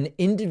 When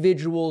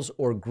individuals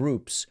or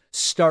groups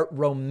start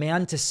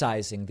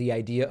romanticizing the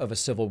idea of a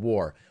civil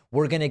war,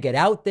 we're going to get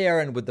out there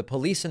and with the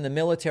police and the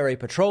military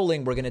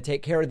patrolling, we're going to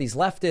take care of these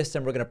leftists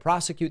and we're going to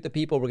prosecute the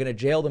people, we're going to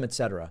jail them,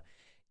 etc.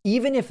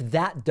 Even if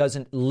that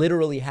doesn't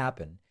literally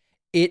happen,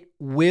 it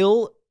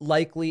will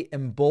likely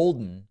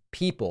embolden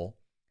people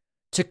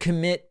to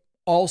commit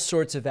all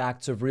sorts of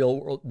acts of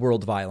real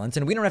world violence.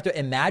 And we don't have to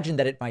imagine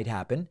that it might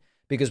happen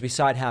because we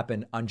saw it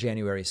happen on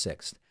January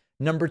 6th.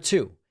 Number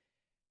two,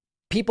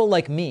 people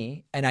like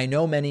me, and I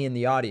know many in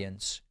the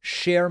audience,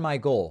 share my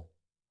goal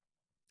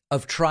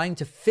of trying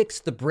to fix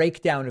the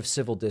breakdown of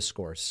civil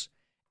discourse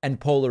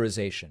and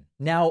polarization.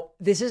 Now,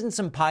 this isn't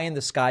some pie in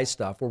the sky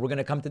stuff where we're going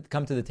to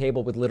come to the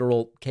table with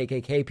literal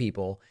KKK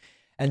people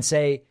and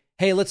say,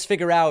 hey, let's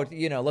figure out,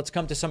 let's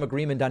come to some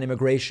agreement on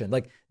immigration.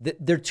 Like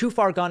they're too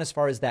far gone as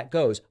far as that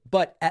goes.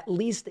 But at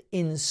least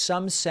in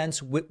some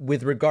sense,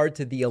 with regard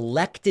to the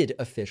elected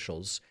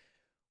officials,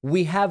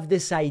 we have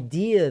this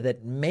idea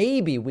that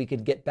maybe we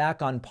could get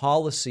back on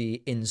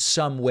policy in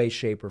some way,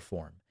 shape, or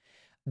form.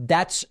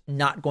 That's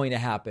not going to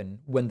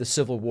happen when the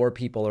Civil War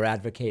people are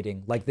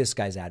advocating like this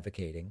guy's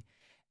advocating.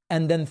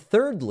 And then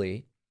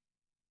thirdly,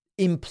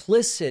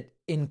 implicit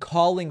in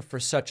calling for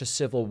such a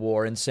civil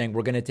war and saying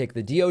we're going to take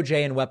the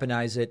DOJ and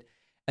weaponize it,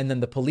 and then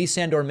the police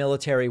and or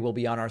military will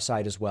be on our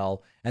side as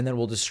well, and then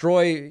we'll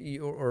destroy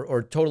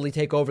or totally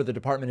take over the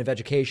Department of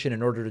Education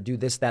in order to do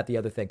this, that, the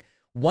other thing.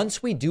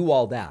 Once we do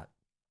all that,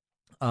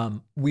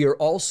 we are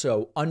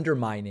also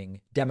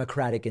undermining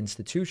democratic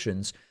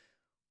institutions,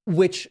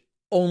 which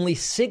only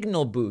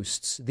signal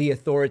boosts the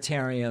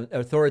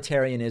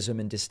authoritarianism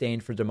and disdain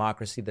for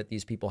democracy that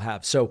these people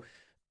have. So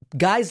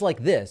guys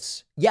like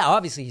this, yeah,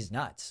 obviously he's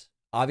nuts.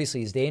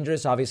 Obviously he's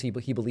dangerous. Obviously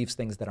he believes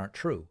things that aren't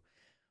true.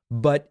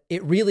 But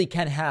it really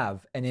can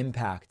have an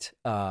impact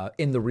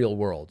in the real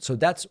world. So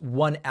that's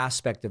one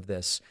aspect of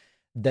this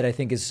that I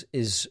think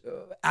is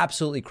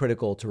absolutely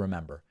critical to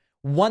remember.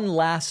 One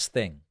last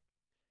thing.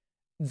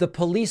 The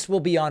police will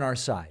be on our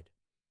side.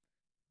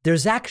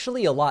 There's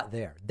actually a lot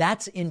there.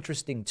 That's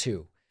interesting,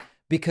 too,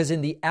 because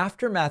in the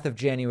aftermath of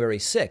January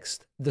 6th,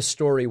 the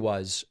story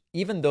was,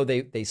 even though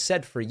they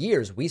said for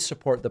years, we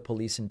support the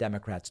police and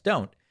Democrats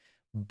don't,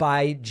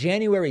 by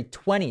January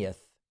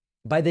 20th,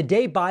 by the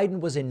day Biden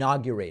was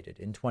inaugurated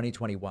in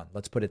 2021,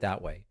 let's put it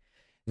that way,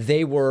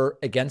 they were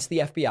against the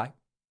FBI.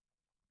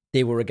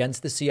 They were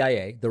against the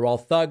CIA. They're all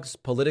thugs,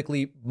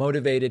 politically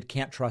motivated,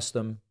 can't trust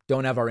them,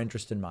 don't have our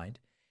interest in mind.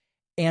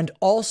 And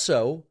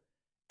also,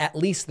 at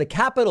least the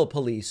Capitol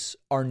Police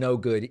are no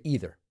good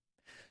either.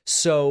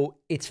 So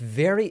it's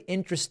very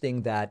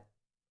interesting that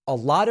a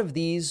lot of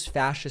these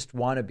fascist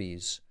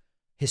wannabes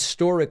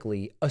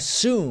historically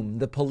assume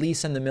the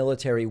police and the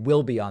military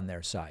will be on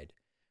their side.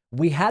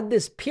 We had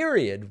this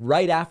period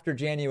right after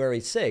January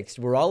 6th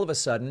where all of a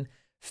sudden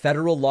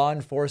federal law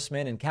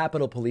enforcement and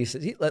Capitol Police,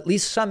 at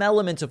least some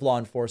elements of law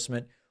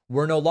enforcement,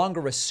 were no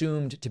longer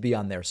assumed to be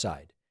on their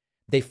side.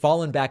 They've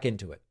fallen back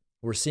into it.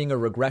 We're seeing a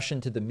regression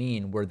to the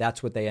mean where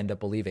that's what they end up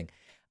believing.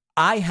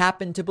 I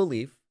happen to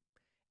believe,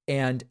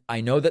 and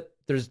I know that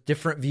there's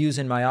different views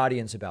in my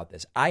audience about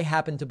this. I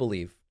happen to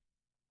believe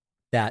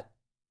that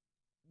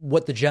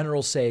what the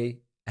generals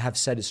have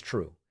said is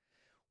true,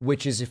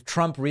 which is if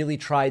Trump really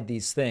tried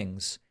these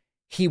things,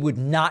 he would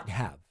not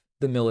have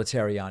the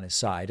military on his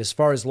side. As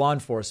far as law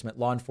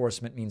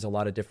enforcement means a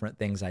lot of different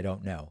things I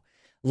don't know.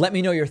 Let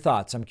me know your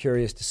thoughts. I'm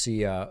curious to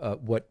see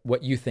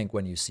what you think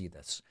when you see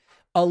this.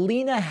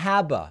 Alina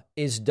Habba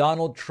is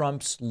Donald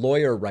Trump's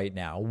lawyer right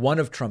now, one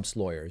of Trump's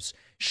lawyers.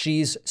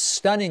 She's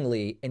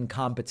stunningly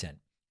incompetent.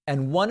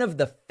 And one of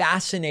the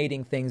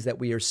fascinating things that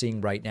we are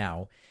seeing right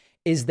now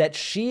is that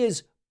she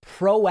is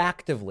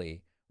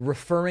proactively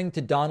referring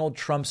to Donald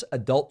Trump's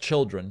adult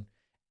children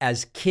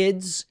as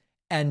kids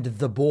and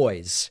the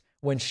boys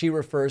when she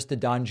refers to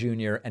Don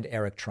Jr. and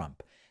Eric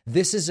Trump.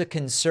 This is a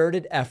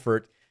concerted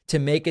effort to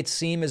make it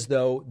seem as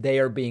though they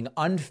are being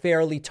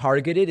unfairly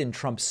targeted in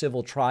Trump's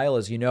civil trial.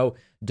 As you know,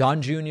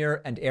 Don Jr.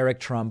 and Eric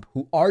Trump,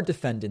 who are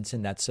defendants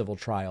in that civil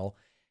trial,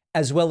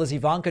 as well as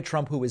Ivanka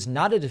Trump, who is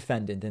not a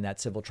defendant in that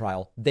civil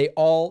trial, they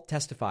all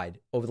testified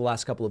over the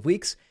last couple of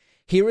weeks.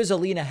 Here is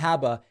Alina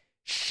Habba.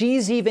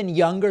 She's even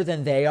younger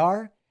than they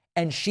are,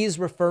 and she's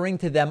referring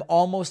to them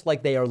almost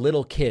like they are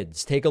little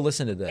kids. Take a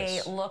listen to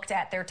this. They looked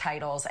at their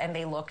titles and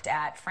they looked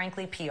at,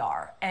 frankly,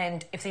 PR.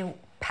 And if they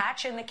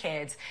patch in the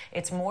kids,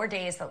 it's more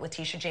days that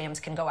Letitia James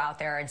can go out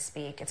there and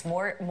speak. It's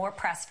more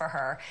press for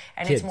her,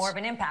 and it's more of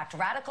an impact.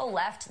 Radical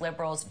left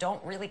liberals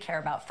don't really care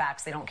about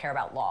facts. They don't care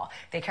about law.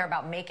 They care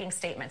about making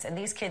statements. And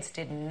these kids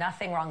did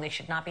nothing wrong. They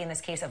should not be in this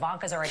case.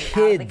 Ivanka's already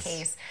out of the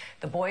case.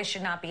 The boys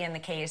should not be in the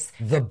case.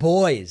 The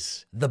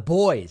boys.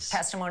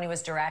 Testimony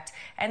was direct.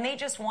 And they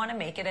just want to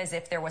make it as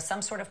if there was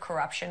some sort of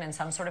corruption and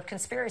some sort of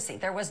conspiracy.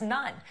 There was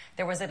none.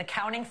 There was an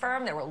accounting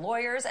firm. There were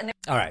lawyers. And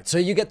all right. So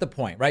you get the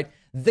point, right?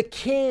 The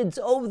kids,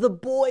 the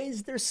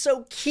boys, they're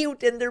so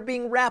cute and they're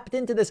being wrapped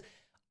into this.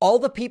 All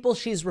the people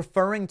she's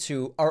referring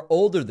to are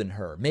older than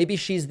her. Maybe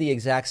she's the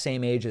exact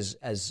same age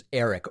as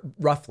Eric,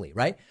 roughly,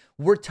 right?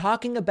 We're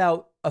talking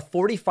about a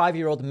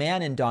 45-year-old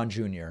man in Don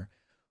Jr.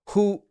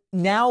 who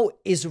now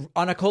is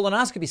on a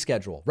colonoscopy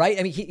schedule, right?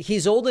 I mean,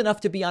 he's old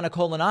enough to be on a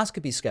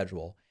colonoscopy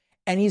schedule,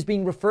 and he's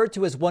being referred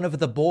to as one of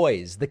the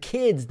boys, the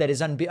kids that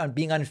is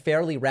being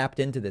unfairly wrapped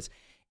into this.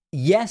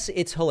 Yes,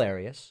 it's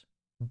hilarious,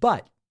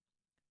 but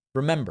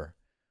remember,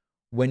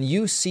 when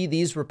you see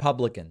these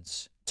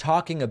Republicans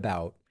talking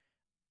about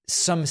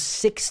some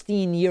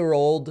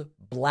 16-year-old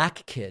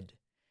black kid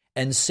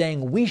and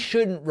saying we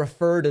shouldn't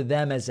refer to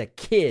them as a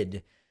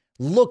kid,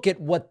 look at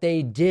what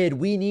they did,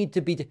 we need to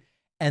be...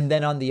 And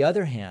then on the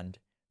other hand,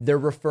 they're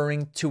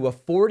referring to a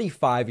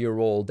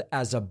 45-year-old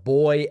as a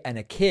boy and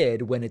a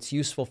kid when it's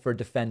useful for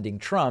defending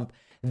Trump.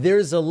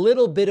 There's a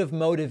little bit of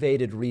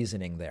motivated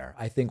reasoning there,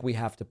 I think we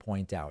have to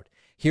point out.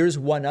 Here's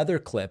one other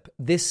clip.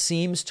 This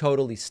seems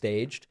totally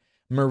staged.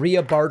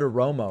 Maria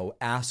Bartiromo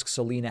asks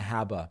Alina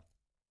Habba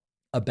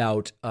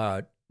about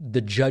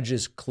the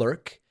judge's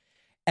clerk.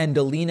 And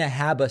Alina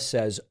Habba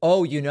says,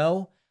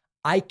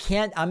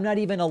 I'm not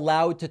even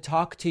allowed to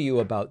talk to you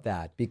about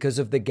that because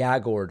of the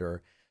gag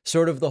order.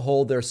 Sort of the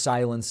whole they're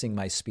silencing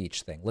my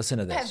speech thing. Listen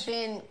to this. Have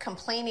been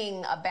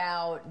complaining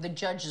about the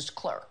judge's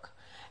clerk.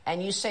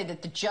 And you say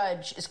that the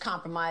judge is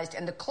compromised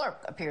and the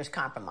clerk appears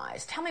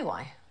compromised. Tell me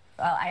why.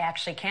 Well, I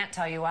actually can't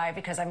tell you why,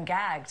 because I'm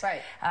gagged.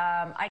 Right.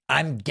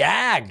 I'm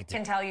gagged. I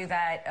can tell you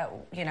that,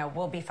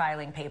 we'll be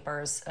filing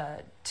papers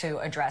to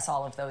address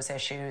all of those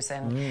issues.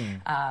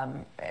 And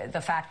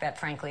the fact that,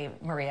 frankly,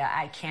 Maria,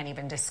 I can't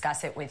even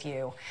discuss it with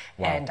you.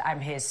 Wow. And I'm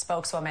his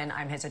spokeswoman,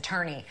 I'm his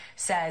attorney,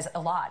 says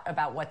a lot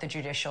about what the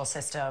judicial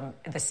system,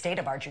 the state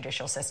of our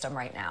judicial system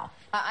right now.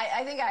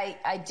 I think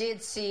I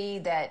did see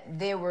that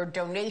there were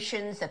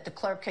donations that the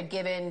clerk had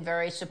given,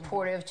 very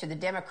supportive to the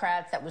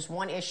Democrats. That was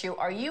one issue.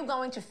 Are you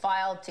going to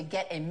file to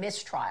get a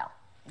mistrial?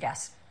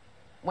 Yes.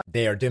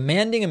 They are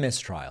demanding a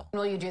mistrial.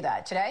 When will you do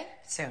that? Today?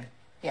 Soon.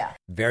 Yeah.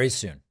 Very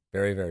soon.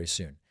 Very, very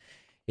soon.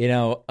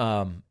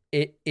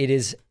 It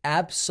is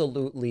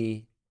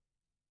absolutely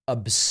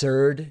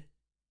absurd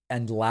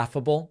and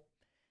laughable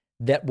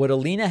that what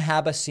Alina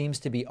Habba seems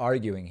to be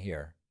arguing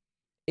here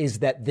is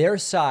that their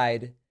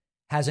side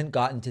hasn't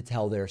gotten to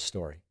tell their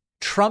story.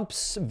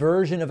 Trump's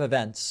version of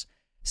events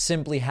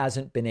simply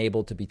hasn't been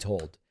able to be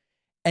told.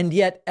 And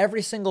yet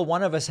every single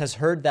one of us has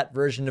heard that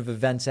version of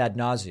events ad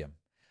nauseum.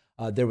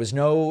 There was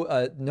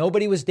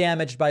nobody was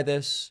damaged by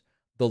this.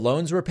 The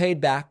loans were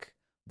paid back.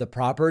 The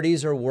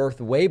properties are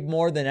worth way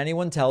more than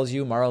anyone tells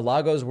you.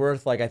 Mar-a-Lago's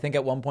worth, I think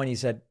at one point he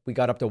said we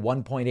got up to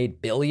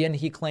 1.8 billion.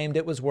 He claimed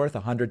it was worth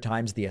 100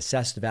 times the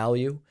assessed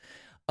value.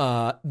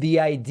 The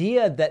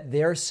idea that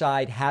their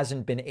side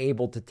hasn't been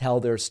able to tell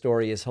their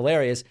story is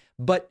hilarious.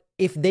 But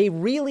if they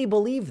really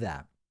believe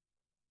that,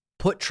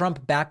 put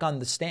Trump back on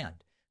the stand.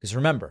 Because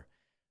remember,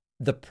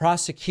 the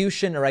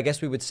prosecution, or I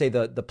guess we would say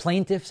the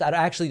plaintiffs, I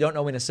actually don't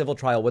know in a civil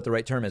trial what the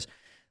right term is.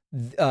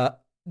 The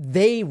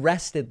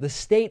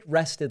state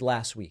rested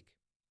last week.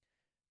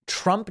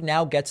 Trump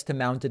now gets to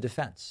mount a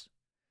defense.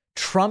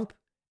 Trump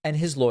and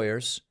his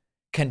lawyers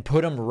can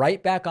put him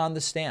right back on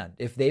the stand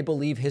if they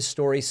believe his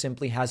story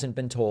simply hasn't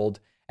been told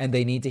and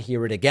they need to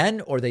hear it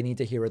again or they need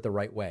to hear it the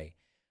right way.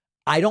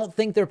 I don't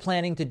think they're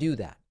planning to do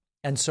that.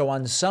 And so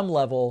on some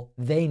level,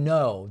 they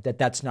know that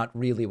that's not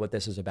really what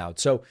this is about.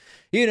 So,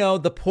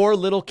 the poor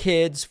little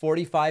kids,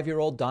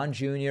 45-year-old Don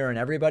Jr. and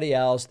everybody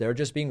else, they're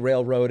just being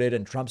railroaded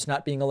and Trump's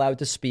not being allowed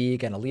to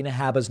speak and Alina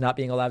Habba's not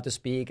being allowed to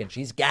speak and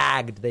she's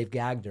gagged. They've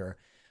gagged her.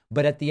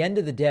 But at the end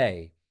of the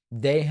day,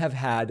 they have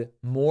had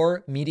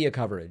more media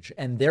coverage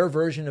and their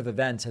version of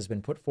events has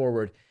been put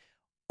forward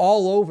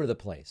all over the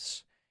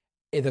place.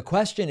 The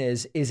question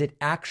is it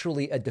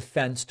actually a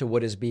defense to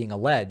what is being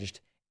alleged?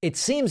 It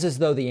seems as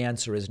though the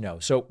answer is no.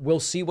 So we'll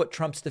see what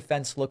Trump's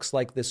defense looks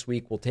like this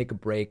week. We'll take a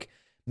break.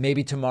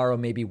 Maybe tomorrow,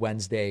 maybe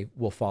Wednesday,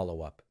 we'll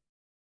follow up.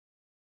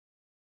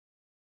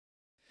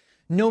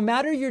 No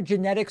matter your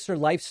genetics or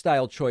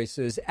lifestyle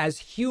choices, as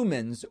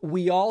humans,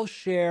 we all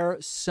share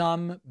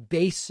some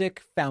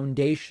basic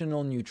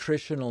foundational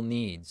nutritional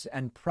needs,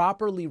 and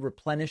properly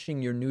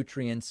replenishing your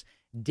nutrients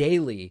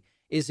daily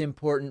is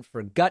important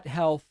for gut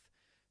health,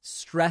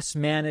 stress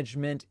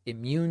management,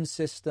 immune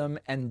system,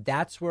 and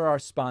that's where our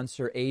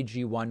sponsor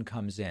AG1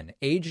 comes in.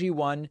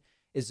 AG1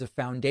 is a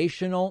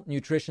foundational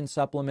nutrition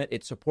supplement.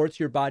 It supports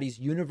your body's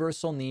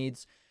universal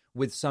needs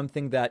with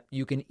something that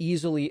you can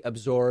easily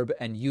absorb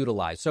and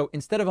utilize. So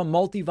instead of a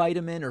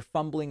multivitamin or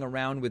fumbling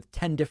around with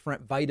 10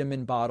 different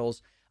vitamin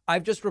bottles,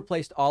 I've just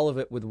replaced all of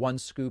it with one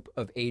scoop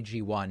of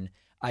AG1.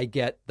 I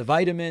get the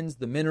vitamins,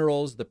 the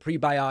minerals, the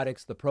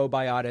prebiotics, the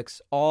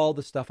probiotics, all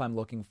the stuff I'm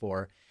looking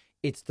for.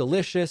 It's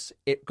delicious.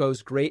 It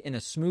goes great in a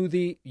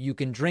smoothie. You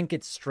can drink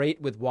it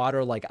straight with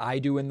water like I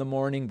do in the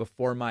morning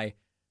before my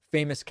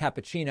famous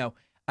cappuccino.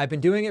 I've been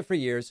doing it for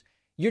years.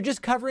 You're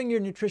just covering your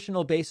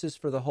nutritional basis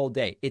for the whole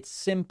day. It's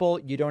simple.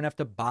 You don't have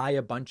to buy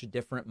a bunch of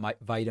different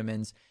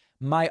vitamins.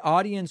 My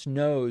audience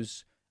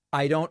knows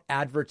I don't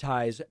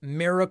advertise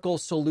miracle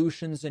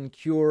solutions and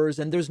cures,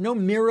 and there's no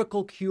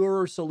miracle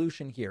cure or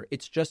solution here.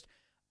 It's just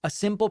a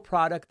simple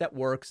product that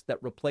works,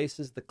 that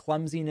replaces the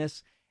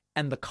clumsiness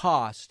and the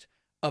cost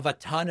of a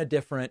ton of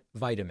different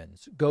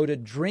vitamins. Go to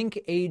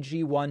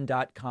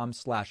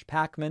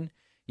drinkag1.com/Pacman.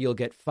 You'll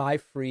get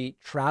 5 free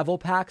travel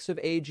packs of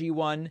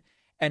AG1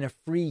 and a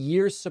free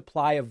year's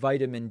supply of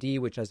vitamin D,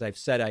 which, as I've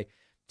said, I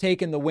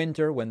take in the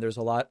winter when there's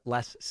a lot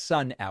less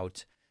sun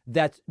out.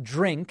 That's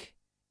drink,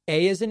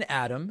 A as in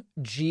Adam,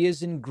 G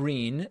as in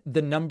green,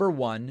 the number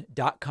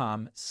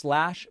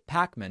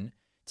 1.com/Pacman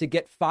to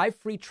get 5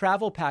 free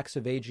travel packs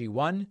of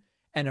AG1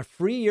 and a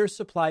free year's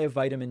supply of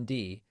vitamin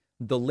D.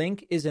 The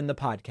link is in the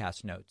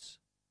podcast notes.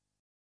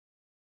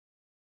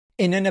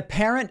 In an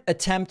apparent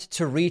attempt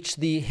to reach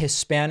the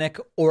Hispanic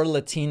or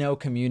Latino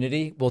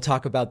community, we'll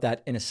talk about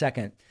that in a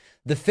second,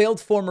 the failed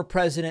former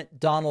president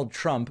Donald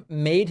Trump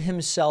made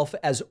himself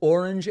as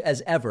orange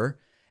as ever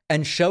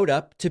and showed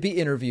up to be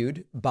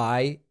interviewed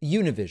by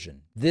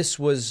Univision. This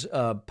was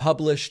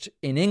published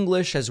in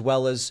English as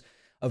well as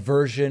a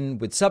version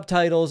with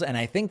subtitles, and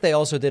I think they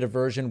also did a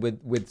version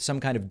with some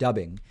kind of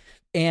dubbing.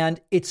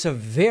 And it's a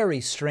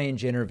very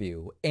strange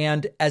interview.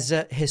 And as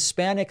a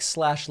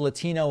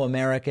Hispanic/Latino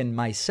American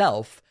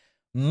myself,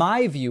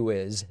 My view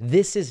is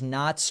this is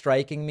not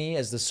striking me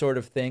as the sort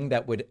of thing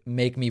that would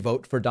make me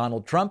vote for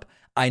Donald Trump.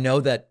 I know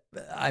that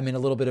I'm in a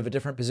little bit of a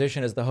different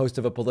position as the host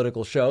of a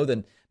political show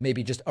than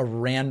maybe just a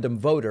random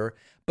voter.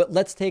 But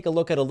let's take a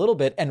look at a little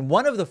bit. And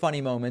one of the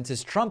funny moments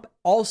is Trump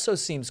also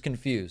seems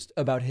confused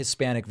about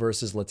Hispanic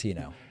versus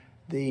Latino.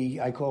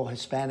 I call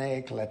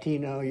Hispanic,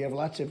 Latino. You have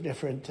lots of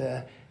different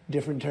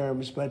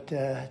terms, but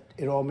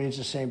it all means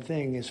the same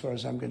thing as far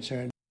as I'm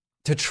concerned.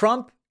 To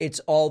Trump, it's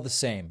all the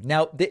same.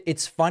 Now,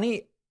 it's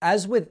funny,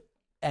 as with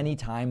any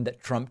time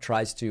that Trump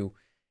tries to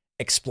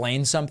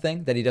explain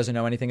something that he doesn't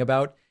know anything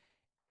about,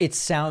 it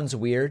sounds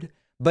weird,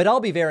 but I'll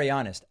be very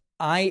honest.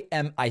 I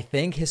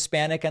think,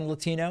 Hispanic and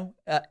Latino,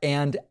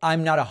 and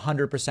I'm not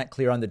 100%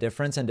 clear on the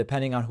difference. And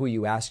depending on who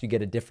you ask, you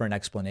get a different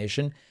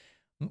explanation.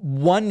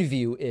 One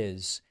view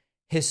is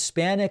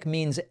Hispanic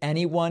means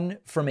anyone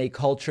from a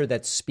culture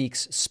that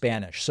speaks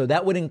Spanish. So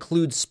that would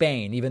include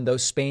Spain, even though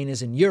Spain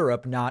is in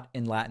Europe, not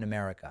in Latin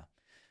America.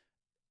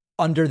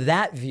 Under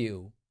that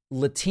view,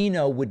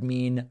 Latino would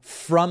mean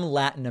from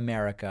Latin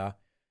America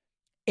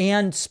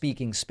and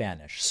speaking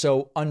Spanish.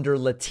 So under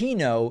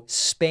Latino,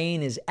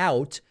 Spain is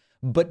out,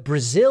 but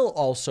Brazil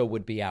also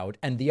would be out,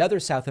 and the other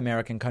South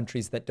American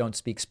countries that don't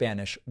speak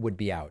Spanish would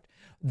be out.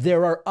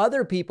 There are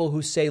other people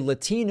who say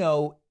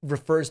Latino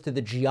refers to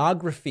the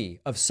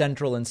geography of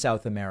Central and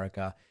South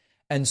America.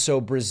 And so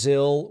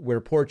Brazil,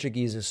 where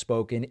Portuguese is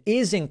spoken,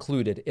 is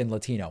included in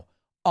Latino.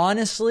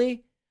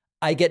 Honestly,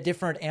 I get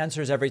different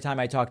answers every time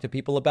I talk to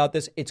people about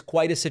this. It's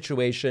quite a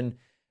situation.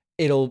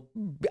 It'll,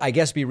 I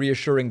guess, be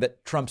reassuring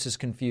that Trump's as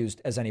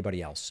confused as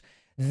anybody else.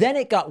 Then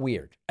it got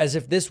weird, as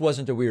if this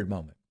wasn't a weird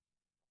moment.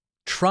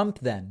 Trump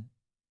then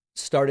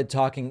started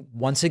talking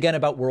once again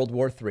about World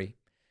War III.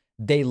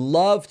 They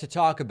love to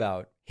talk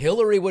about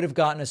Hillary would have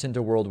gotten us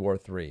into World War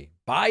III.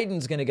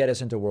 Biden's going to get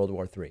us into World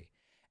War III.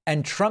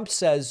 And Trump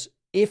says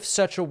if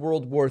such a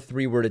World War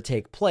III were to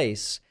take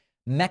place,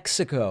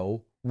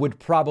 Mexico would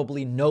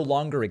probably no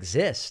longer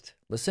exist.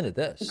 Listen to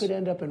this. You could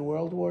end up in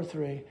World War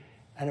III.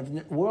 And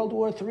if World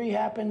War III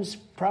happens,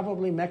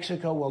 probably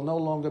Mexico will no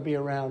longer be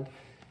around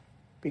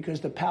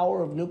because the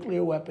power of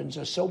nuclear weapons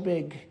are so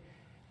big.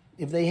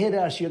 If they hit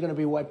us, you're going to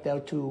be wiped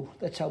out too.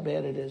 That's how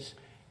bad it is.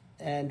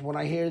 And when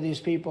I hear these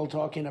people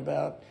talking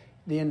about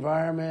the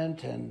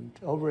environment and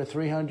over a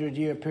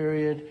 300-year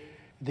period,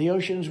 the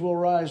oceans will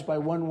rise by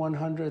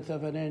 1/100th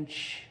of an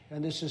inch.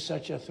 And this is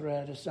such a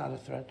threat. It's not a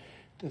threat.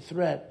 The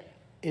threat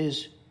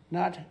is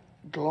not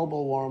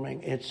global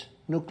warming. It's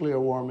nuclear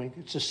warming.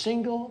 It's the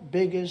single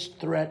biggest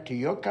threat to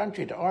your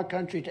country, to our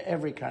country, to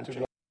every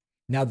country.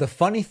 Now, the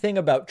funny thing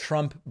about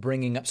Trump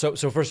bringing up, so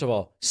first of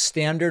all,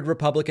 standard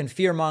Republican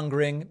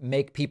fear-mongering,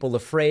 make people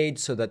afraid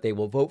so that they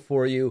will vote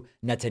for you.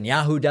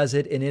 Netanyahu does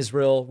it in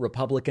Israel.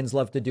 Republicans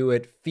love to do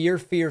it. Fear,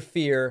 fear,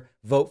 fear.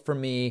 Vote for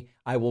me.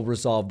 I will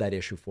resolve that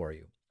issue for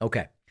you.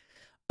 Okay.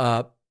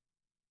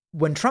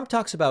 When Trump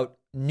talks about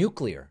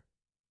nuclear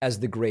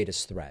as the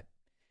greatest threat,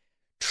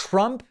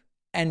 Trump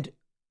and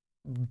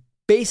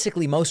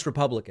basically most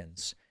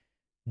Republicans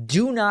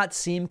do not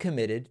seem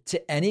committed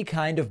to any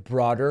kind of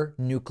broader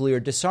nuclear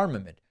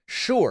disarmament.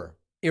 Sure,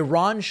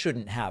 Iran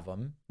shouldn't have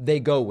them. They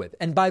go with.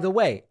 And by the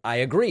way, I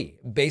agree.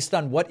 Based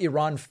on what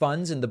Iran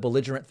funds and the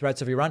belligerent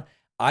threats of Iran,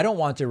 I don't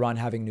want Iran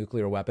having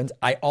nuclear weapons.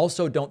 I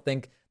also don't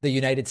think the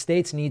United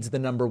States needs the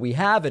number we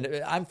have.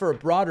 And I'm for a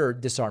broader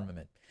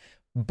disarmament.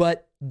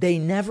 But they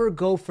never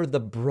go for the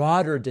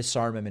broader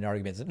disarmament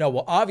arguments. No,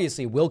 well,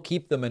 obviously, we'll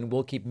keep them and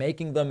we'll keep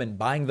making them and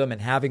buying them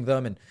and having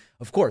them. And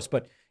of course,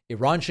 but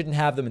Iran shouldn't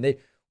have them. And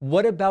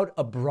what about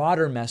a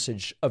broader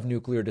message of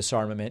nuclear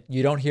disarmament?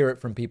 You don't hear it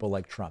from people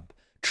like Trump.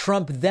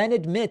 Trump then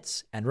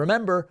admits, and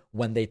remember,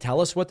 when they tell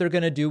us what they're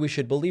going to do, we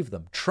should believe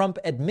them. Trump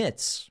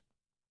admits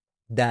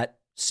that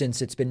since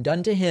it's been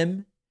done to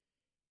him,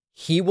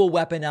 he will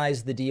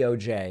weaponize the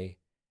DOJ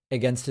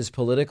against his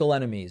political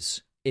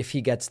enemies if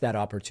he gets that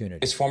opportunity.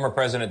 His former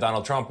President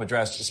Donald Trump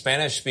addressed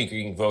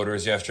Spanish-speaking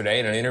voters yesterday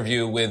in an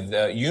interview with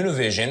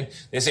Univision.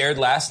 This aired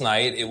last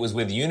night. It was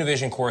with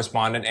Univision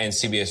correspondent and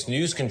CBS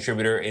News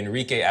contributor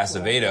Enrique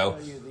Acevedo,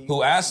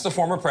 who asked the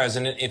former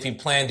president if he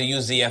planned to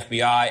use the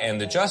FBI and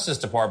the Justice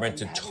Department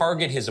to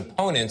target his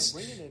opponents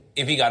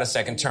if he got a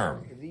second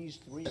term.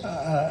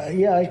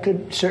 Yeah, it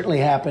could certainly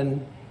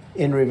happen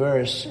in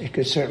reverse. It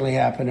could certainly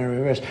happen in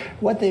reverse.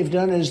 What they've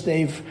done is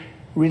they've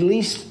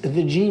released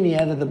the genie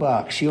out of the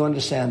box. You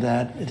understand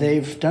that.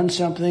 They've done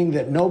something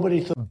that nobody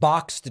thought.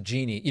 Boxed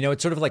genie. You know,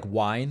 it's sort of like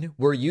wine.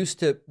 We're used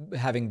to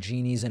having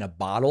genies in a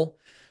bottle,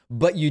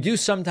 but you do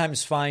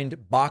sometimes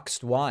find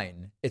boxed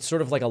wine. It's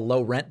sort of like a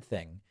low rent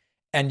thing.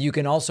 And you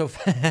can also,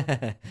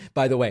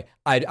 by the way,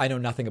 I know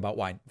nothing about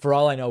wine. For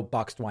all I know,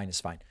 boxed wine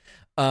is fine.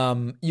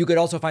 You could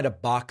also find a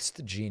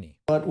boxed genie.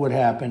 What would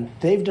happen?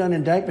 They've done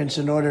indictments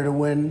in order to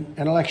win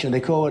an election.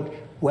 They call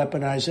it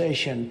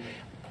weaponization.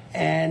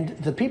 And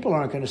the people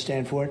aren't going to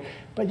stand for it.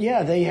 But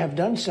yeah, they have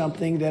done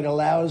something that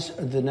allows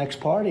the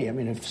next party. I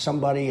mean,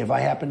 if I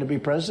happen to be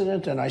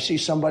president and I see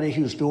somebody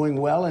who's doing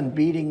well and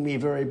beating me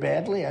very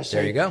badly, I say,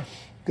 there you go.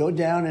 Go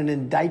down and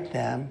indict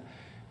them.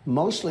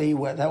 Mostly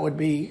that would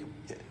be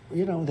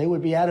they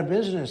would be out of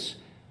business.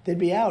 They'd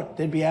be out.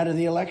 They'd be out of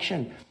the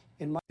election.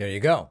 There you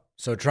go.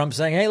 So Trump's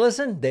saying, hey,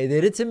 listen, they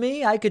did it to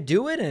me. I could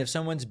do it. And if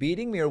someone's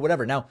beating me or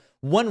whatever. Now,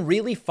 one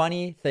really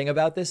funny thing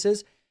about this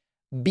is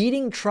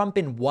beating Trump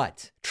in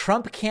what?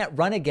 Trump can't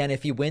run again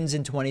if he wins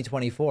in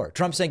 2024.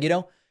 Trump's saying,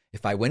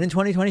 if I win in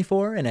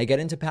 2024 and I get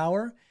into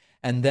power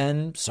and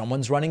then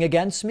someone's running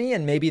against me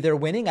and maybe they're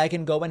winning, I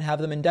can go and have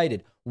them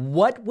indicted.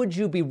 What would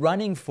you be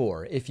running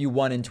for if you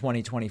won in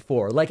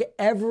 2024? Like,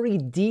 every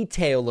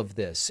detail of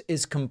this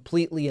is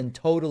completely and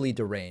totally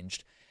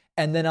deranged.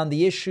 And then on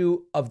the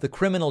issue of the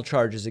criminal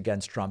charges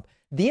against Trump,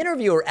 the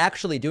interviewer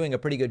actually doing a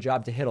pretty good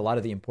job to hit a lot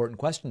of the important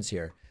questions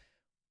here.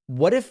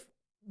 What if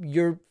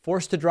you're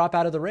forced to drop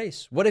out of the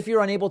race? What if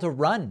you're unable to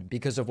run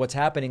because of what's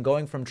happening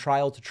going from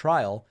trial to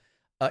trial?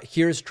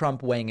 Here's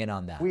Trump weighing in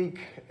on that. Week,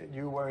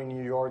 you were in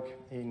New York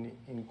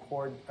in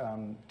court.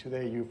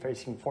 Today, you're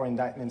facing 4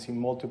 indictments in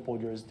multiple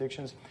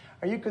jurisdictions.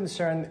 Are you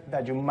concerned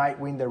that you might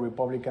win the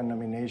Republican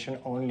nomination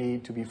only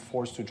to be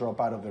forced to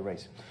drop out of the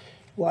race?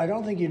 Well, I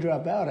don't think you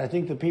drop out. I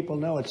think the people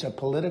know it's a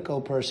political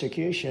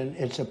persecution.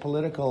 It's a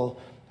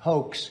political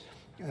hoax.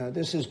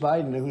 This is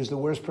Biden, who's the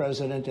worst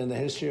president in the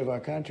history of our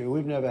country.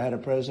 We've never had a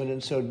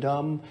president so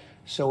dumb,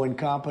 so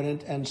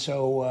incompetent, and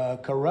so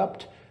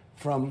corrupt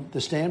from the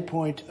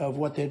standpoint of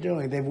what they're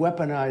doing. They've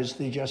weaponized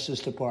the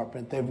Justice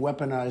Department. They've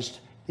weaponized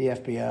the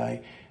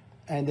FBI.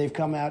 And they've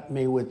come at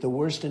me with the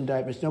worst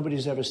indictments.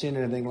 Nobody's ever seen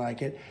anything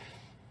like it.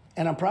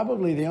 And I'm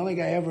probably the only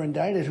guy ever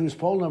indicted whose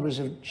poll numbers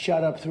have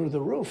shot up through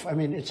the roof. I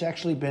mean, it's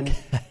actually been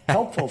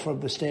helpful from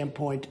the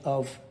standpoint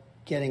of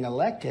getting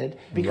elected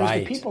because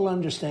the people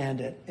understand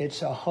it.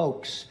 It's a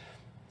hoax.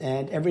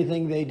 And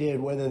everything they did,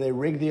 whether they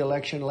rigged the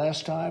election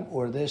last time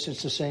or this,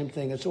 it's the same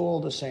thing. It's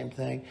all the same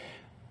thing.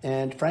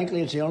 And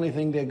frankly, it's the only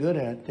thing they're good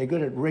at. They're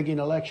good at rigging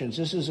elections.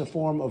 This is a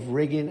form of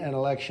rigging an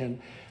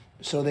election.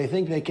 So they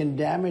think they can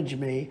damage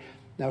me.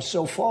 Now,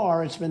 so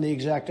far, it's been the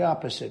exact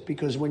opposite,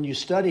 because when you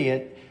study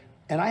it,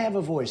 and I have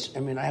a voice. I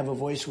mean, I have a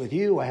voice with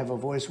you. I have a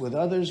voice with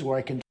others where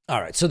I can.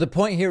 All right. So the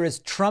point here is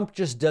Trump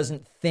just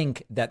doesn't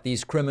think that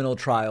these criminal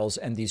trials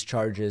and these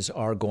charges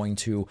are going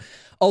to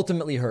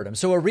ultimately hurt him.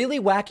 So a really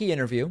wacky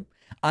interview.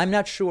 I'm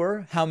not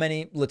sure how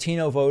many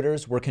Latino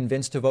voters were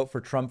convinced to vote for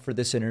Trump for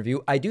this interview.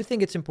 I do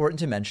think it's important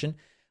to mention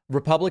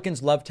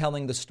Republicans love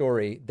telling the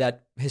story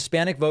that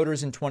Hispanic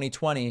voters in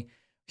 2020,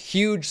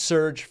 huge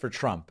surge for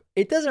Trump.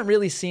 It doesn't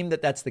really seem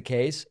that that's the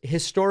case.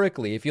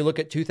 Historically, if you look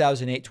at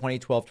 2008,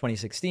 2012,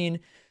 2016,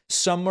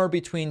 somewhere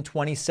between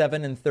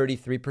 27 and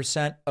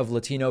 33% of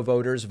Latino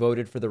voters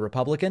voted for the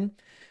Republican.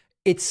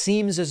 It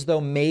seems as though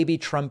maybe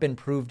Trump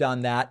improved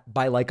on that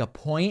by like a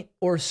point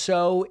or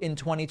so in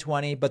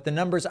 2020, but the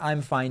numbers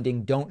I'm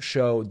finding don't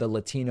show the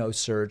Latino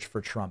surge for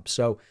Trump.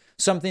 So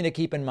something to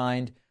keep in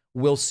mind.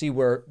 We'll see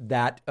where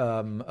that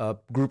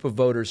group of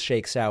voters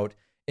shakes out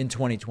in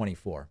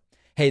 2024.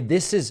 Hey,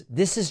 this is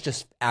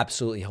just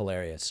absolutely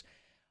hilarious.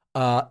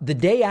 The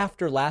day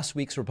after last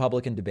week's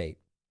Republican debate,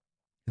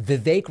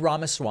 Vivek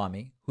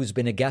Ramaswamy, who's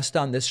been a guest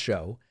on this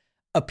show,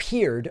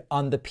 appeared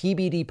on the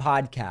PBD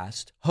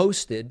podcast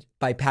hosted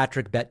by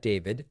Patrick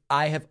Bet-David.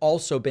 I have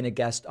also been a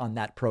guest on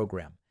that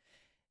program.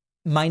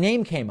 My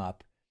name came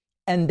up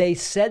and they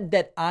said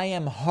that I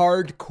am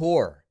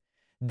hardcore.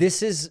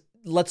 This is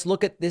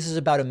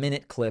about a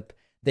minute clip.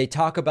 They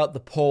talk about the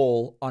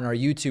poll on our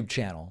YouTube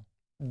channel,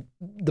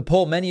 the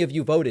poll many of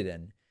you voted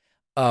in,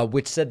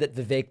 which said that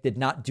Vivek did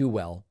not do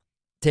well.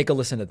 Take a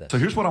listen to this. So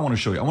here's what I want to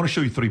show you. I want to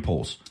show you 3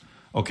 polls.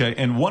 Okay.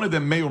 And one of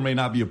them may or may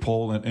not be a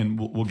poll, and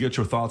we'll get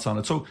your thoughts on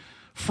it. So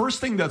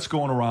first thing that's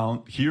going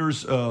around,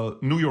 here's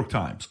New York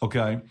Times.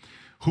 Okay.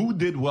 Who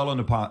did well in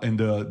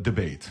the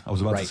debate? I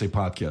was about to say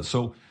podcast.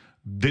 So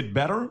did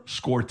better,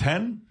 score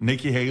 10,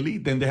 Nikki Haley.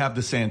 Then they have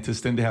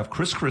DeSantis. Then they have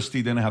Chris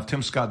Christie. Then they have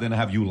Tim Scott. Then they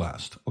have you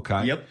last.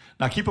 Okay. Yep.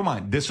 Now keep in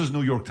mind, this is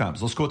New York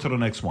Times. Let's go to the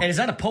next one. And it's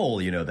not a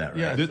poll, you know that, right?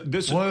 Yeah.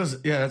 That's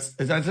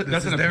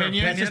an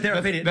opinion. That's just their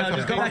opinion.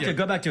 Go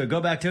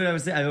back to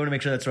it. I want to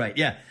make sure that's right.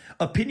 Yeah.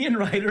 Opinion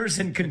writers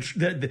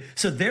and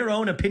so their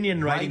own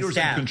opinion writing writers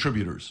staff. and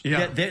contributors.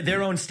 Yeah.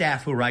 Their own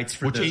staff who writes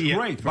for which is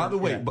great. By the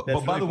way,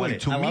 by the way,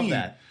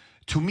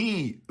 to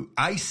me,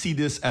 I see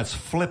this as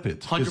flip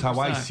it, is how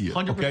I see it.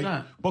 100%.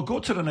 Okay? But go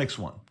to the next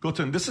one.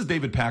 This is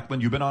David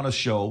Pakman. You've been on a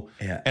show,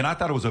 and I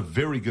thought it was a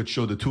very good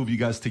show, the two of you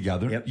guys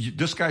together. Yep.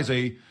 This guy's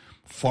a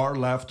far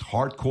left,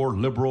 hardcore,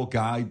 liberal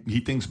guy.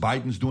 He thinks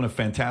Biden's doing a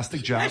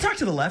fantastic job. I talk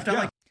to the left. I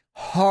like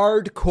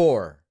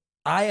hardcore.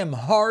 I am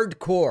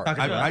hardcore.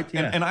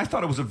 And I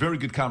thought it was a very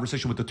good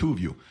conversation with the two of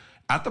you.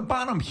 At the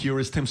bottom here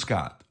is Tim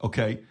Scott,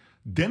 okay?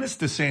 Then it's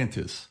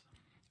DeSantis.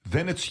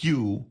 Then it's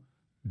you.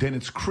 Then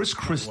it's Chris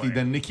Christie,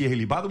 then Nikki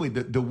Haley. By the way,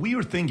 the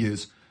weird thing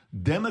is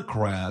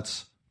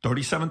Democrats,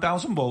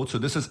 37,000 votes, so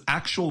this is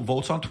actual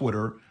votes on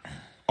Twitter,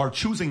 are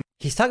choosing.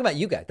 He's talking about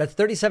you guys. That's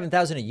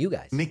 37,000 of you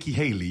guys. Nikki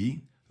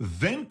Haley,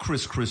 then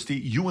Chris Christie,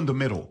 you in the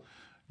middle.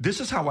 This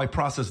is how I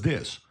process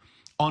this.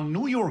 On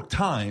New York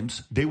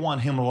Times, they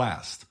want him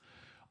last.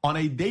 On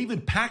a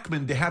David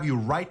Pakman, they have you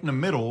right in the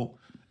middle,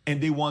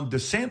 and they want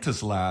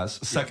DeSantis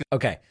last, second.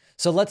 Okay,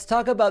 so let's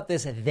talk about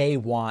this they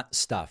want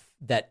stuff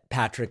that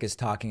Patrick is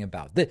talking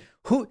about.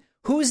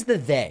 Who's the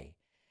they?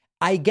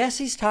 I guess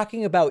he's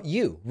talking about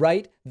you,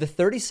 right? The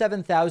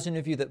 37,000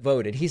 of you that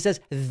voted. He says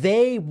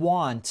they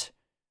want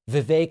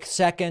Vivek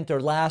second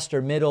or last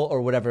or middle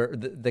or whatever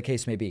the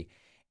case may be.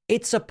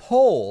 It's a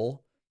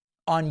poll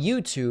on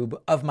YouTube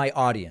of my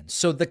audience.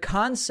 So the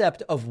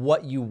concept of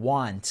what you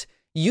want,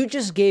 you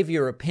just gave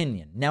your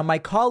opinion. Now, my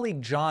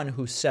colleague John,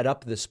 who set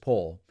up this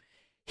poll,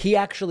 he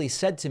actually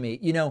said to me,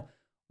 you know,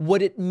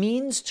 what it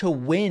means to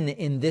win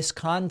in this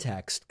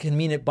context can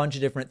mean a bunch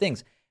of different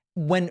things.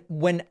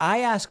 When I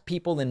ask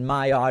people in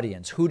my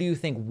audience, who do you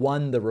think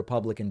won the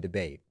Republican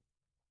debate?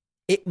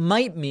 It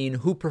might mean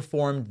who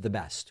performed the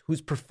best,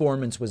 whose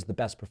performance was the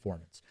best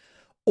performance.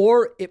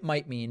 Or it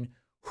might mean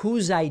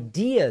whose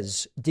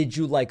ideas did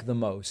you like the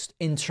most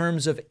in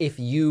terms of if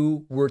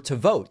you were to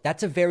vote.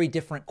 That's a very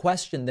different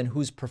question than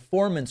whose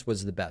performance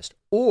was the best.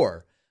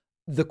 Or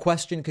the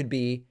question could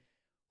be,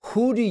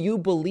 who do you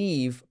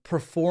believe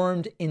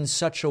performed in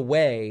such a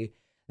way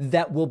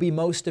that will be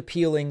most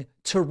appealing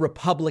to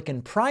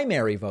Republican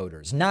primary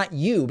voters, not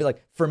you? But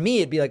like, for me,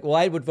 it'd be like, well,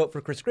 I would vote for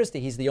Chris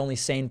Christie. He's the only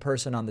sane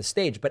person on the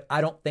stage, but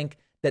I don't think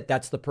that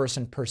that's the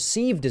person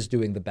perceived as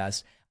doing the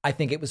best. I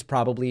think it was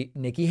probably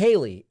Nikki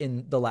Haley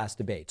in the last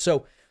debate.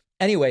 So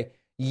anyway,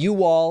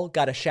 you all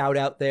got a shout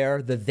out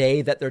there. The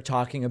they that they're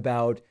talking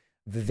about,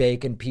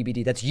 Vivek and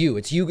PBD, that's you.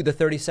 It's you, the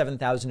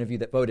 37,000 of you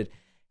that voted.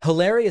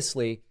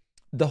 Hilariously,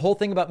 the whole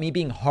thing about me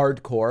being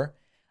hardcore,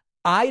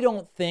 I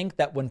don't think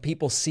that when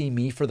people see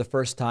me for the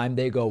first time,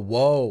 they go,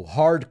 whoa,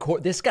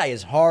 hardcore. This guy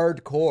is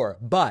hardcore.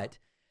 But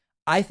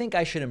I think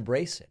I should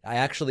embrace it. I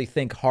actually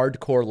think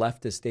hardcore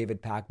leftist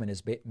David Pakman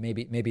is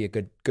maybe a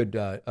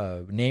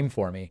good name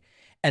for me.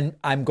 And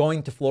I'm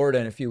going to Florida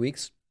in a few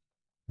weeks.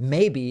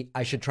 Maybe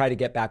I should try to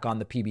get back on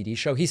the PBD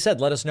show. He said,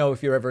 let us know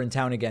if you're ever in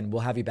town again.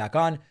 We'll have you back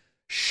on.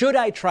 Should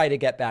I try to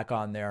get back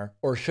on there,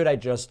 or should I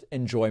just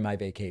enjoy my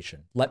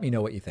vacation? Let me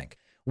know what you think.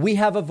 We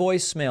have a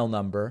voicemail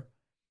number.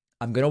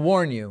 I'm going to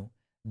warn you,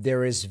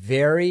 there is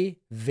very,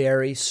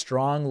 very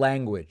strong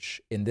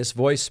language in this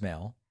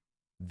voicemail.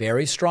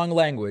 Very strong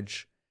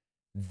language.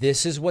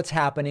 This is what's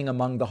happening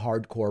among the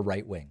hardcore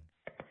right wing.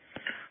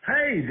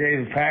 Hey,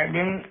 David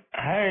Pakman.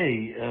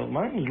 Hey,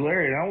 my name is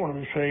Larry, and I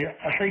wanted to say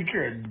I think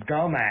you're a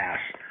dumbass.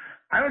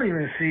 I don't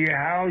even see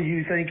how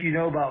you think you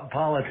know about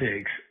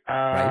politics.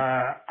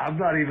 Right. I'm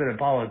not even a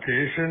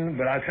politician,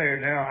 but I tell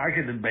you now, I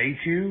could debate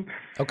you.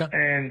 Okay.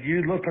 And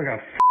you look like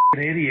a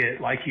f***ing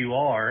idiot like you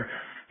are.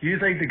 You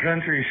think the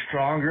country's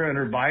stronger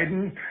under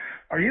Biden?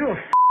 Are you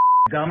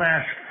a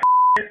dumbass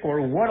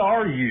or what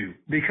are you?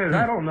 Because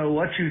I don't know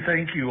what you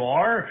think you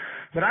are,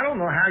 but I don't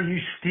know how you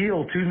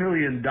steal $2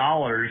 million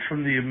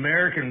from the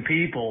American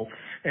people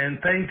and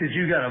think that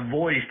you got a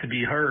voice to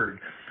be heard.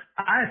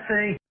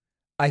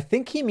 I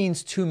think he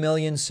means 2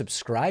 million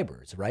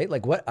subscribers, right?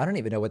 Like what? I don't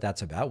even know what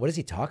that's about. What is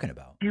he talking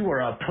about? You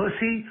are a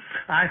pussy.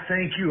 I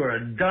think you are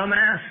a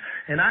dumbass.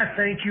 And I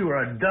think you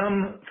are a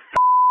dumb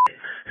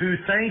who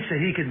thinks that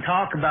he can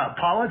talk about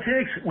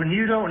politics when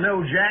you don't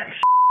know jack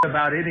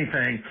about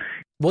anything.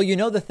 Well, you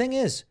know, the thing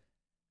is,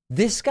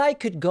 this guy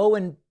could go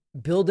and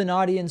build an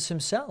audience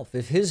himself.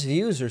 If his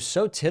views are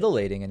so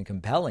titillating and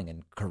compelling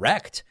and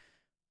correct,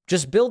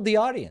 just build the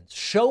audience.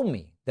 Show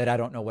me that I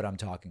don't know what I'm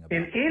talking about.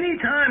 And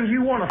anytime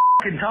you want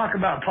to talk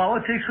about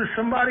politics with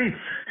somebody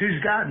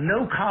who's got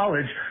no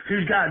college,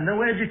 who's got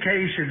no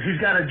education,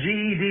 who's got a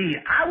GED,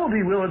 I will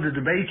be willing to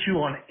debate you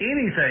on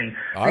anything.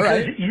 All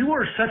because right. You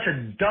are such a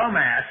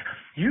dumbass.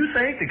 You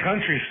think the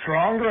country's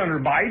stronger under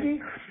Biden?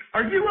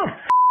 Are you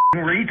a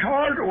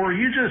retard, or are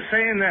you just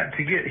saying that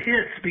to get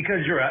hits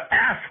because you're an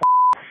asshole?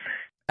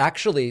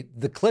 Actually,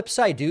 the clips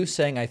I do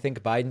saying I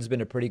think Biden's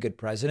been a pretty good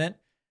president,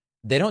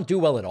 they don't do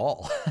well at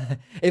all.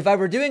 If I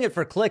were doing it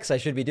for clicks, I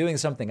should be doing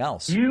something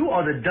else. You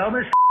are the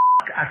dumbest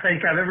I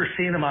think I've ever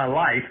seen in my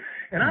life.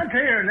 And I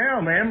tell you now,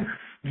 man,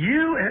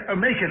 you are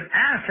making an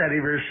ass out of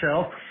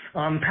yourself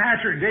on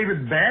Patrick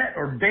David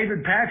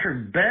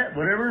Patrick Bet,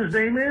 whatever his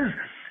name is.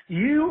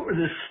 You are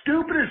the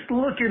stupidest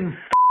looking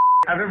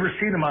I've ever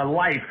seen in my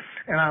life.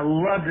 And I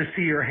love to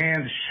see your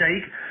hands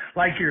shake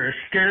like you're a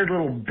scared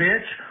little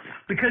bitch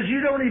because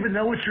you don't even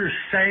know what you're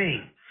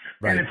saying.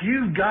 Right. And if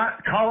you've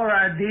got caller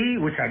ID,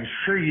 which I'm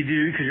sure you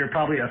do because you're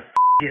probably a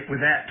with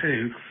that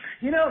too,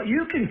 you know,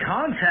 you can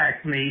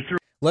contact me through.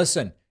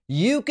 Listen,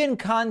 you can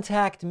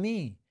contact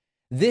me.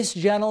 This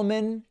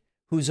gentleman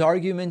whose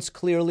arguments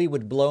clearly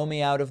would blow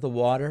me out of the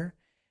water,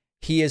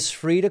 he is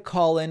free to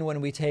call in when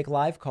we take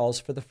live calls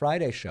for the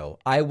Friday show.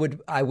 I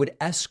would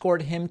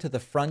escort him to the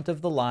front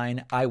of the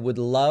line. I would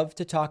love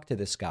to talk to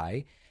this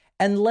guy.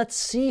 And let's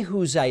see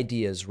whose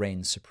ideas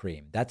reign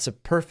supreme. That's a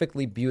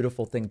perfectly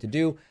beautiful thing to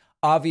do.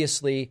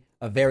 Obviously,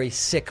 a very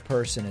sick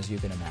person, as you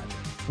can imagine.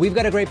 We've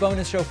got a great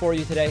bonus show for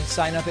you today.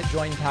 Sign up at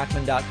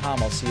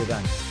joinpakman.com. I'll see you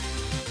then.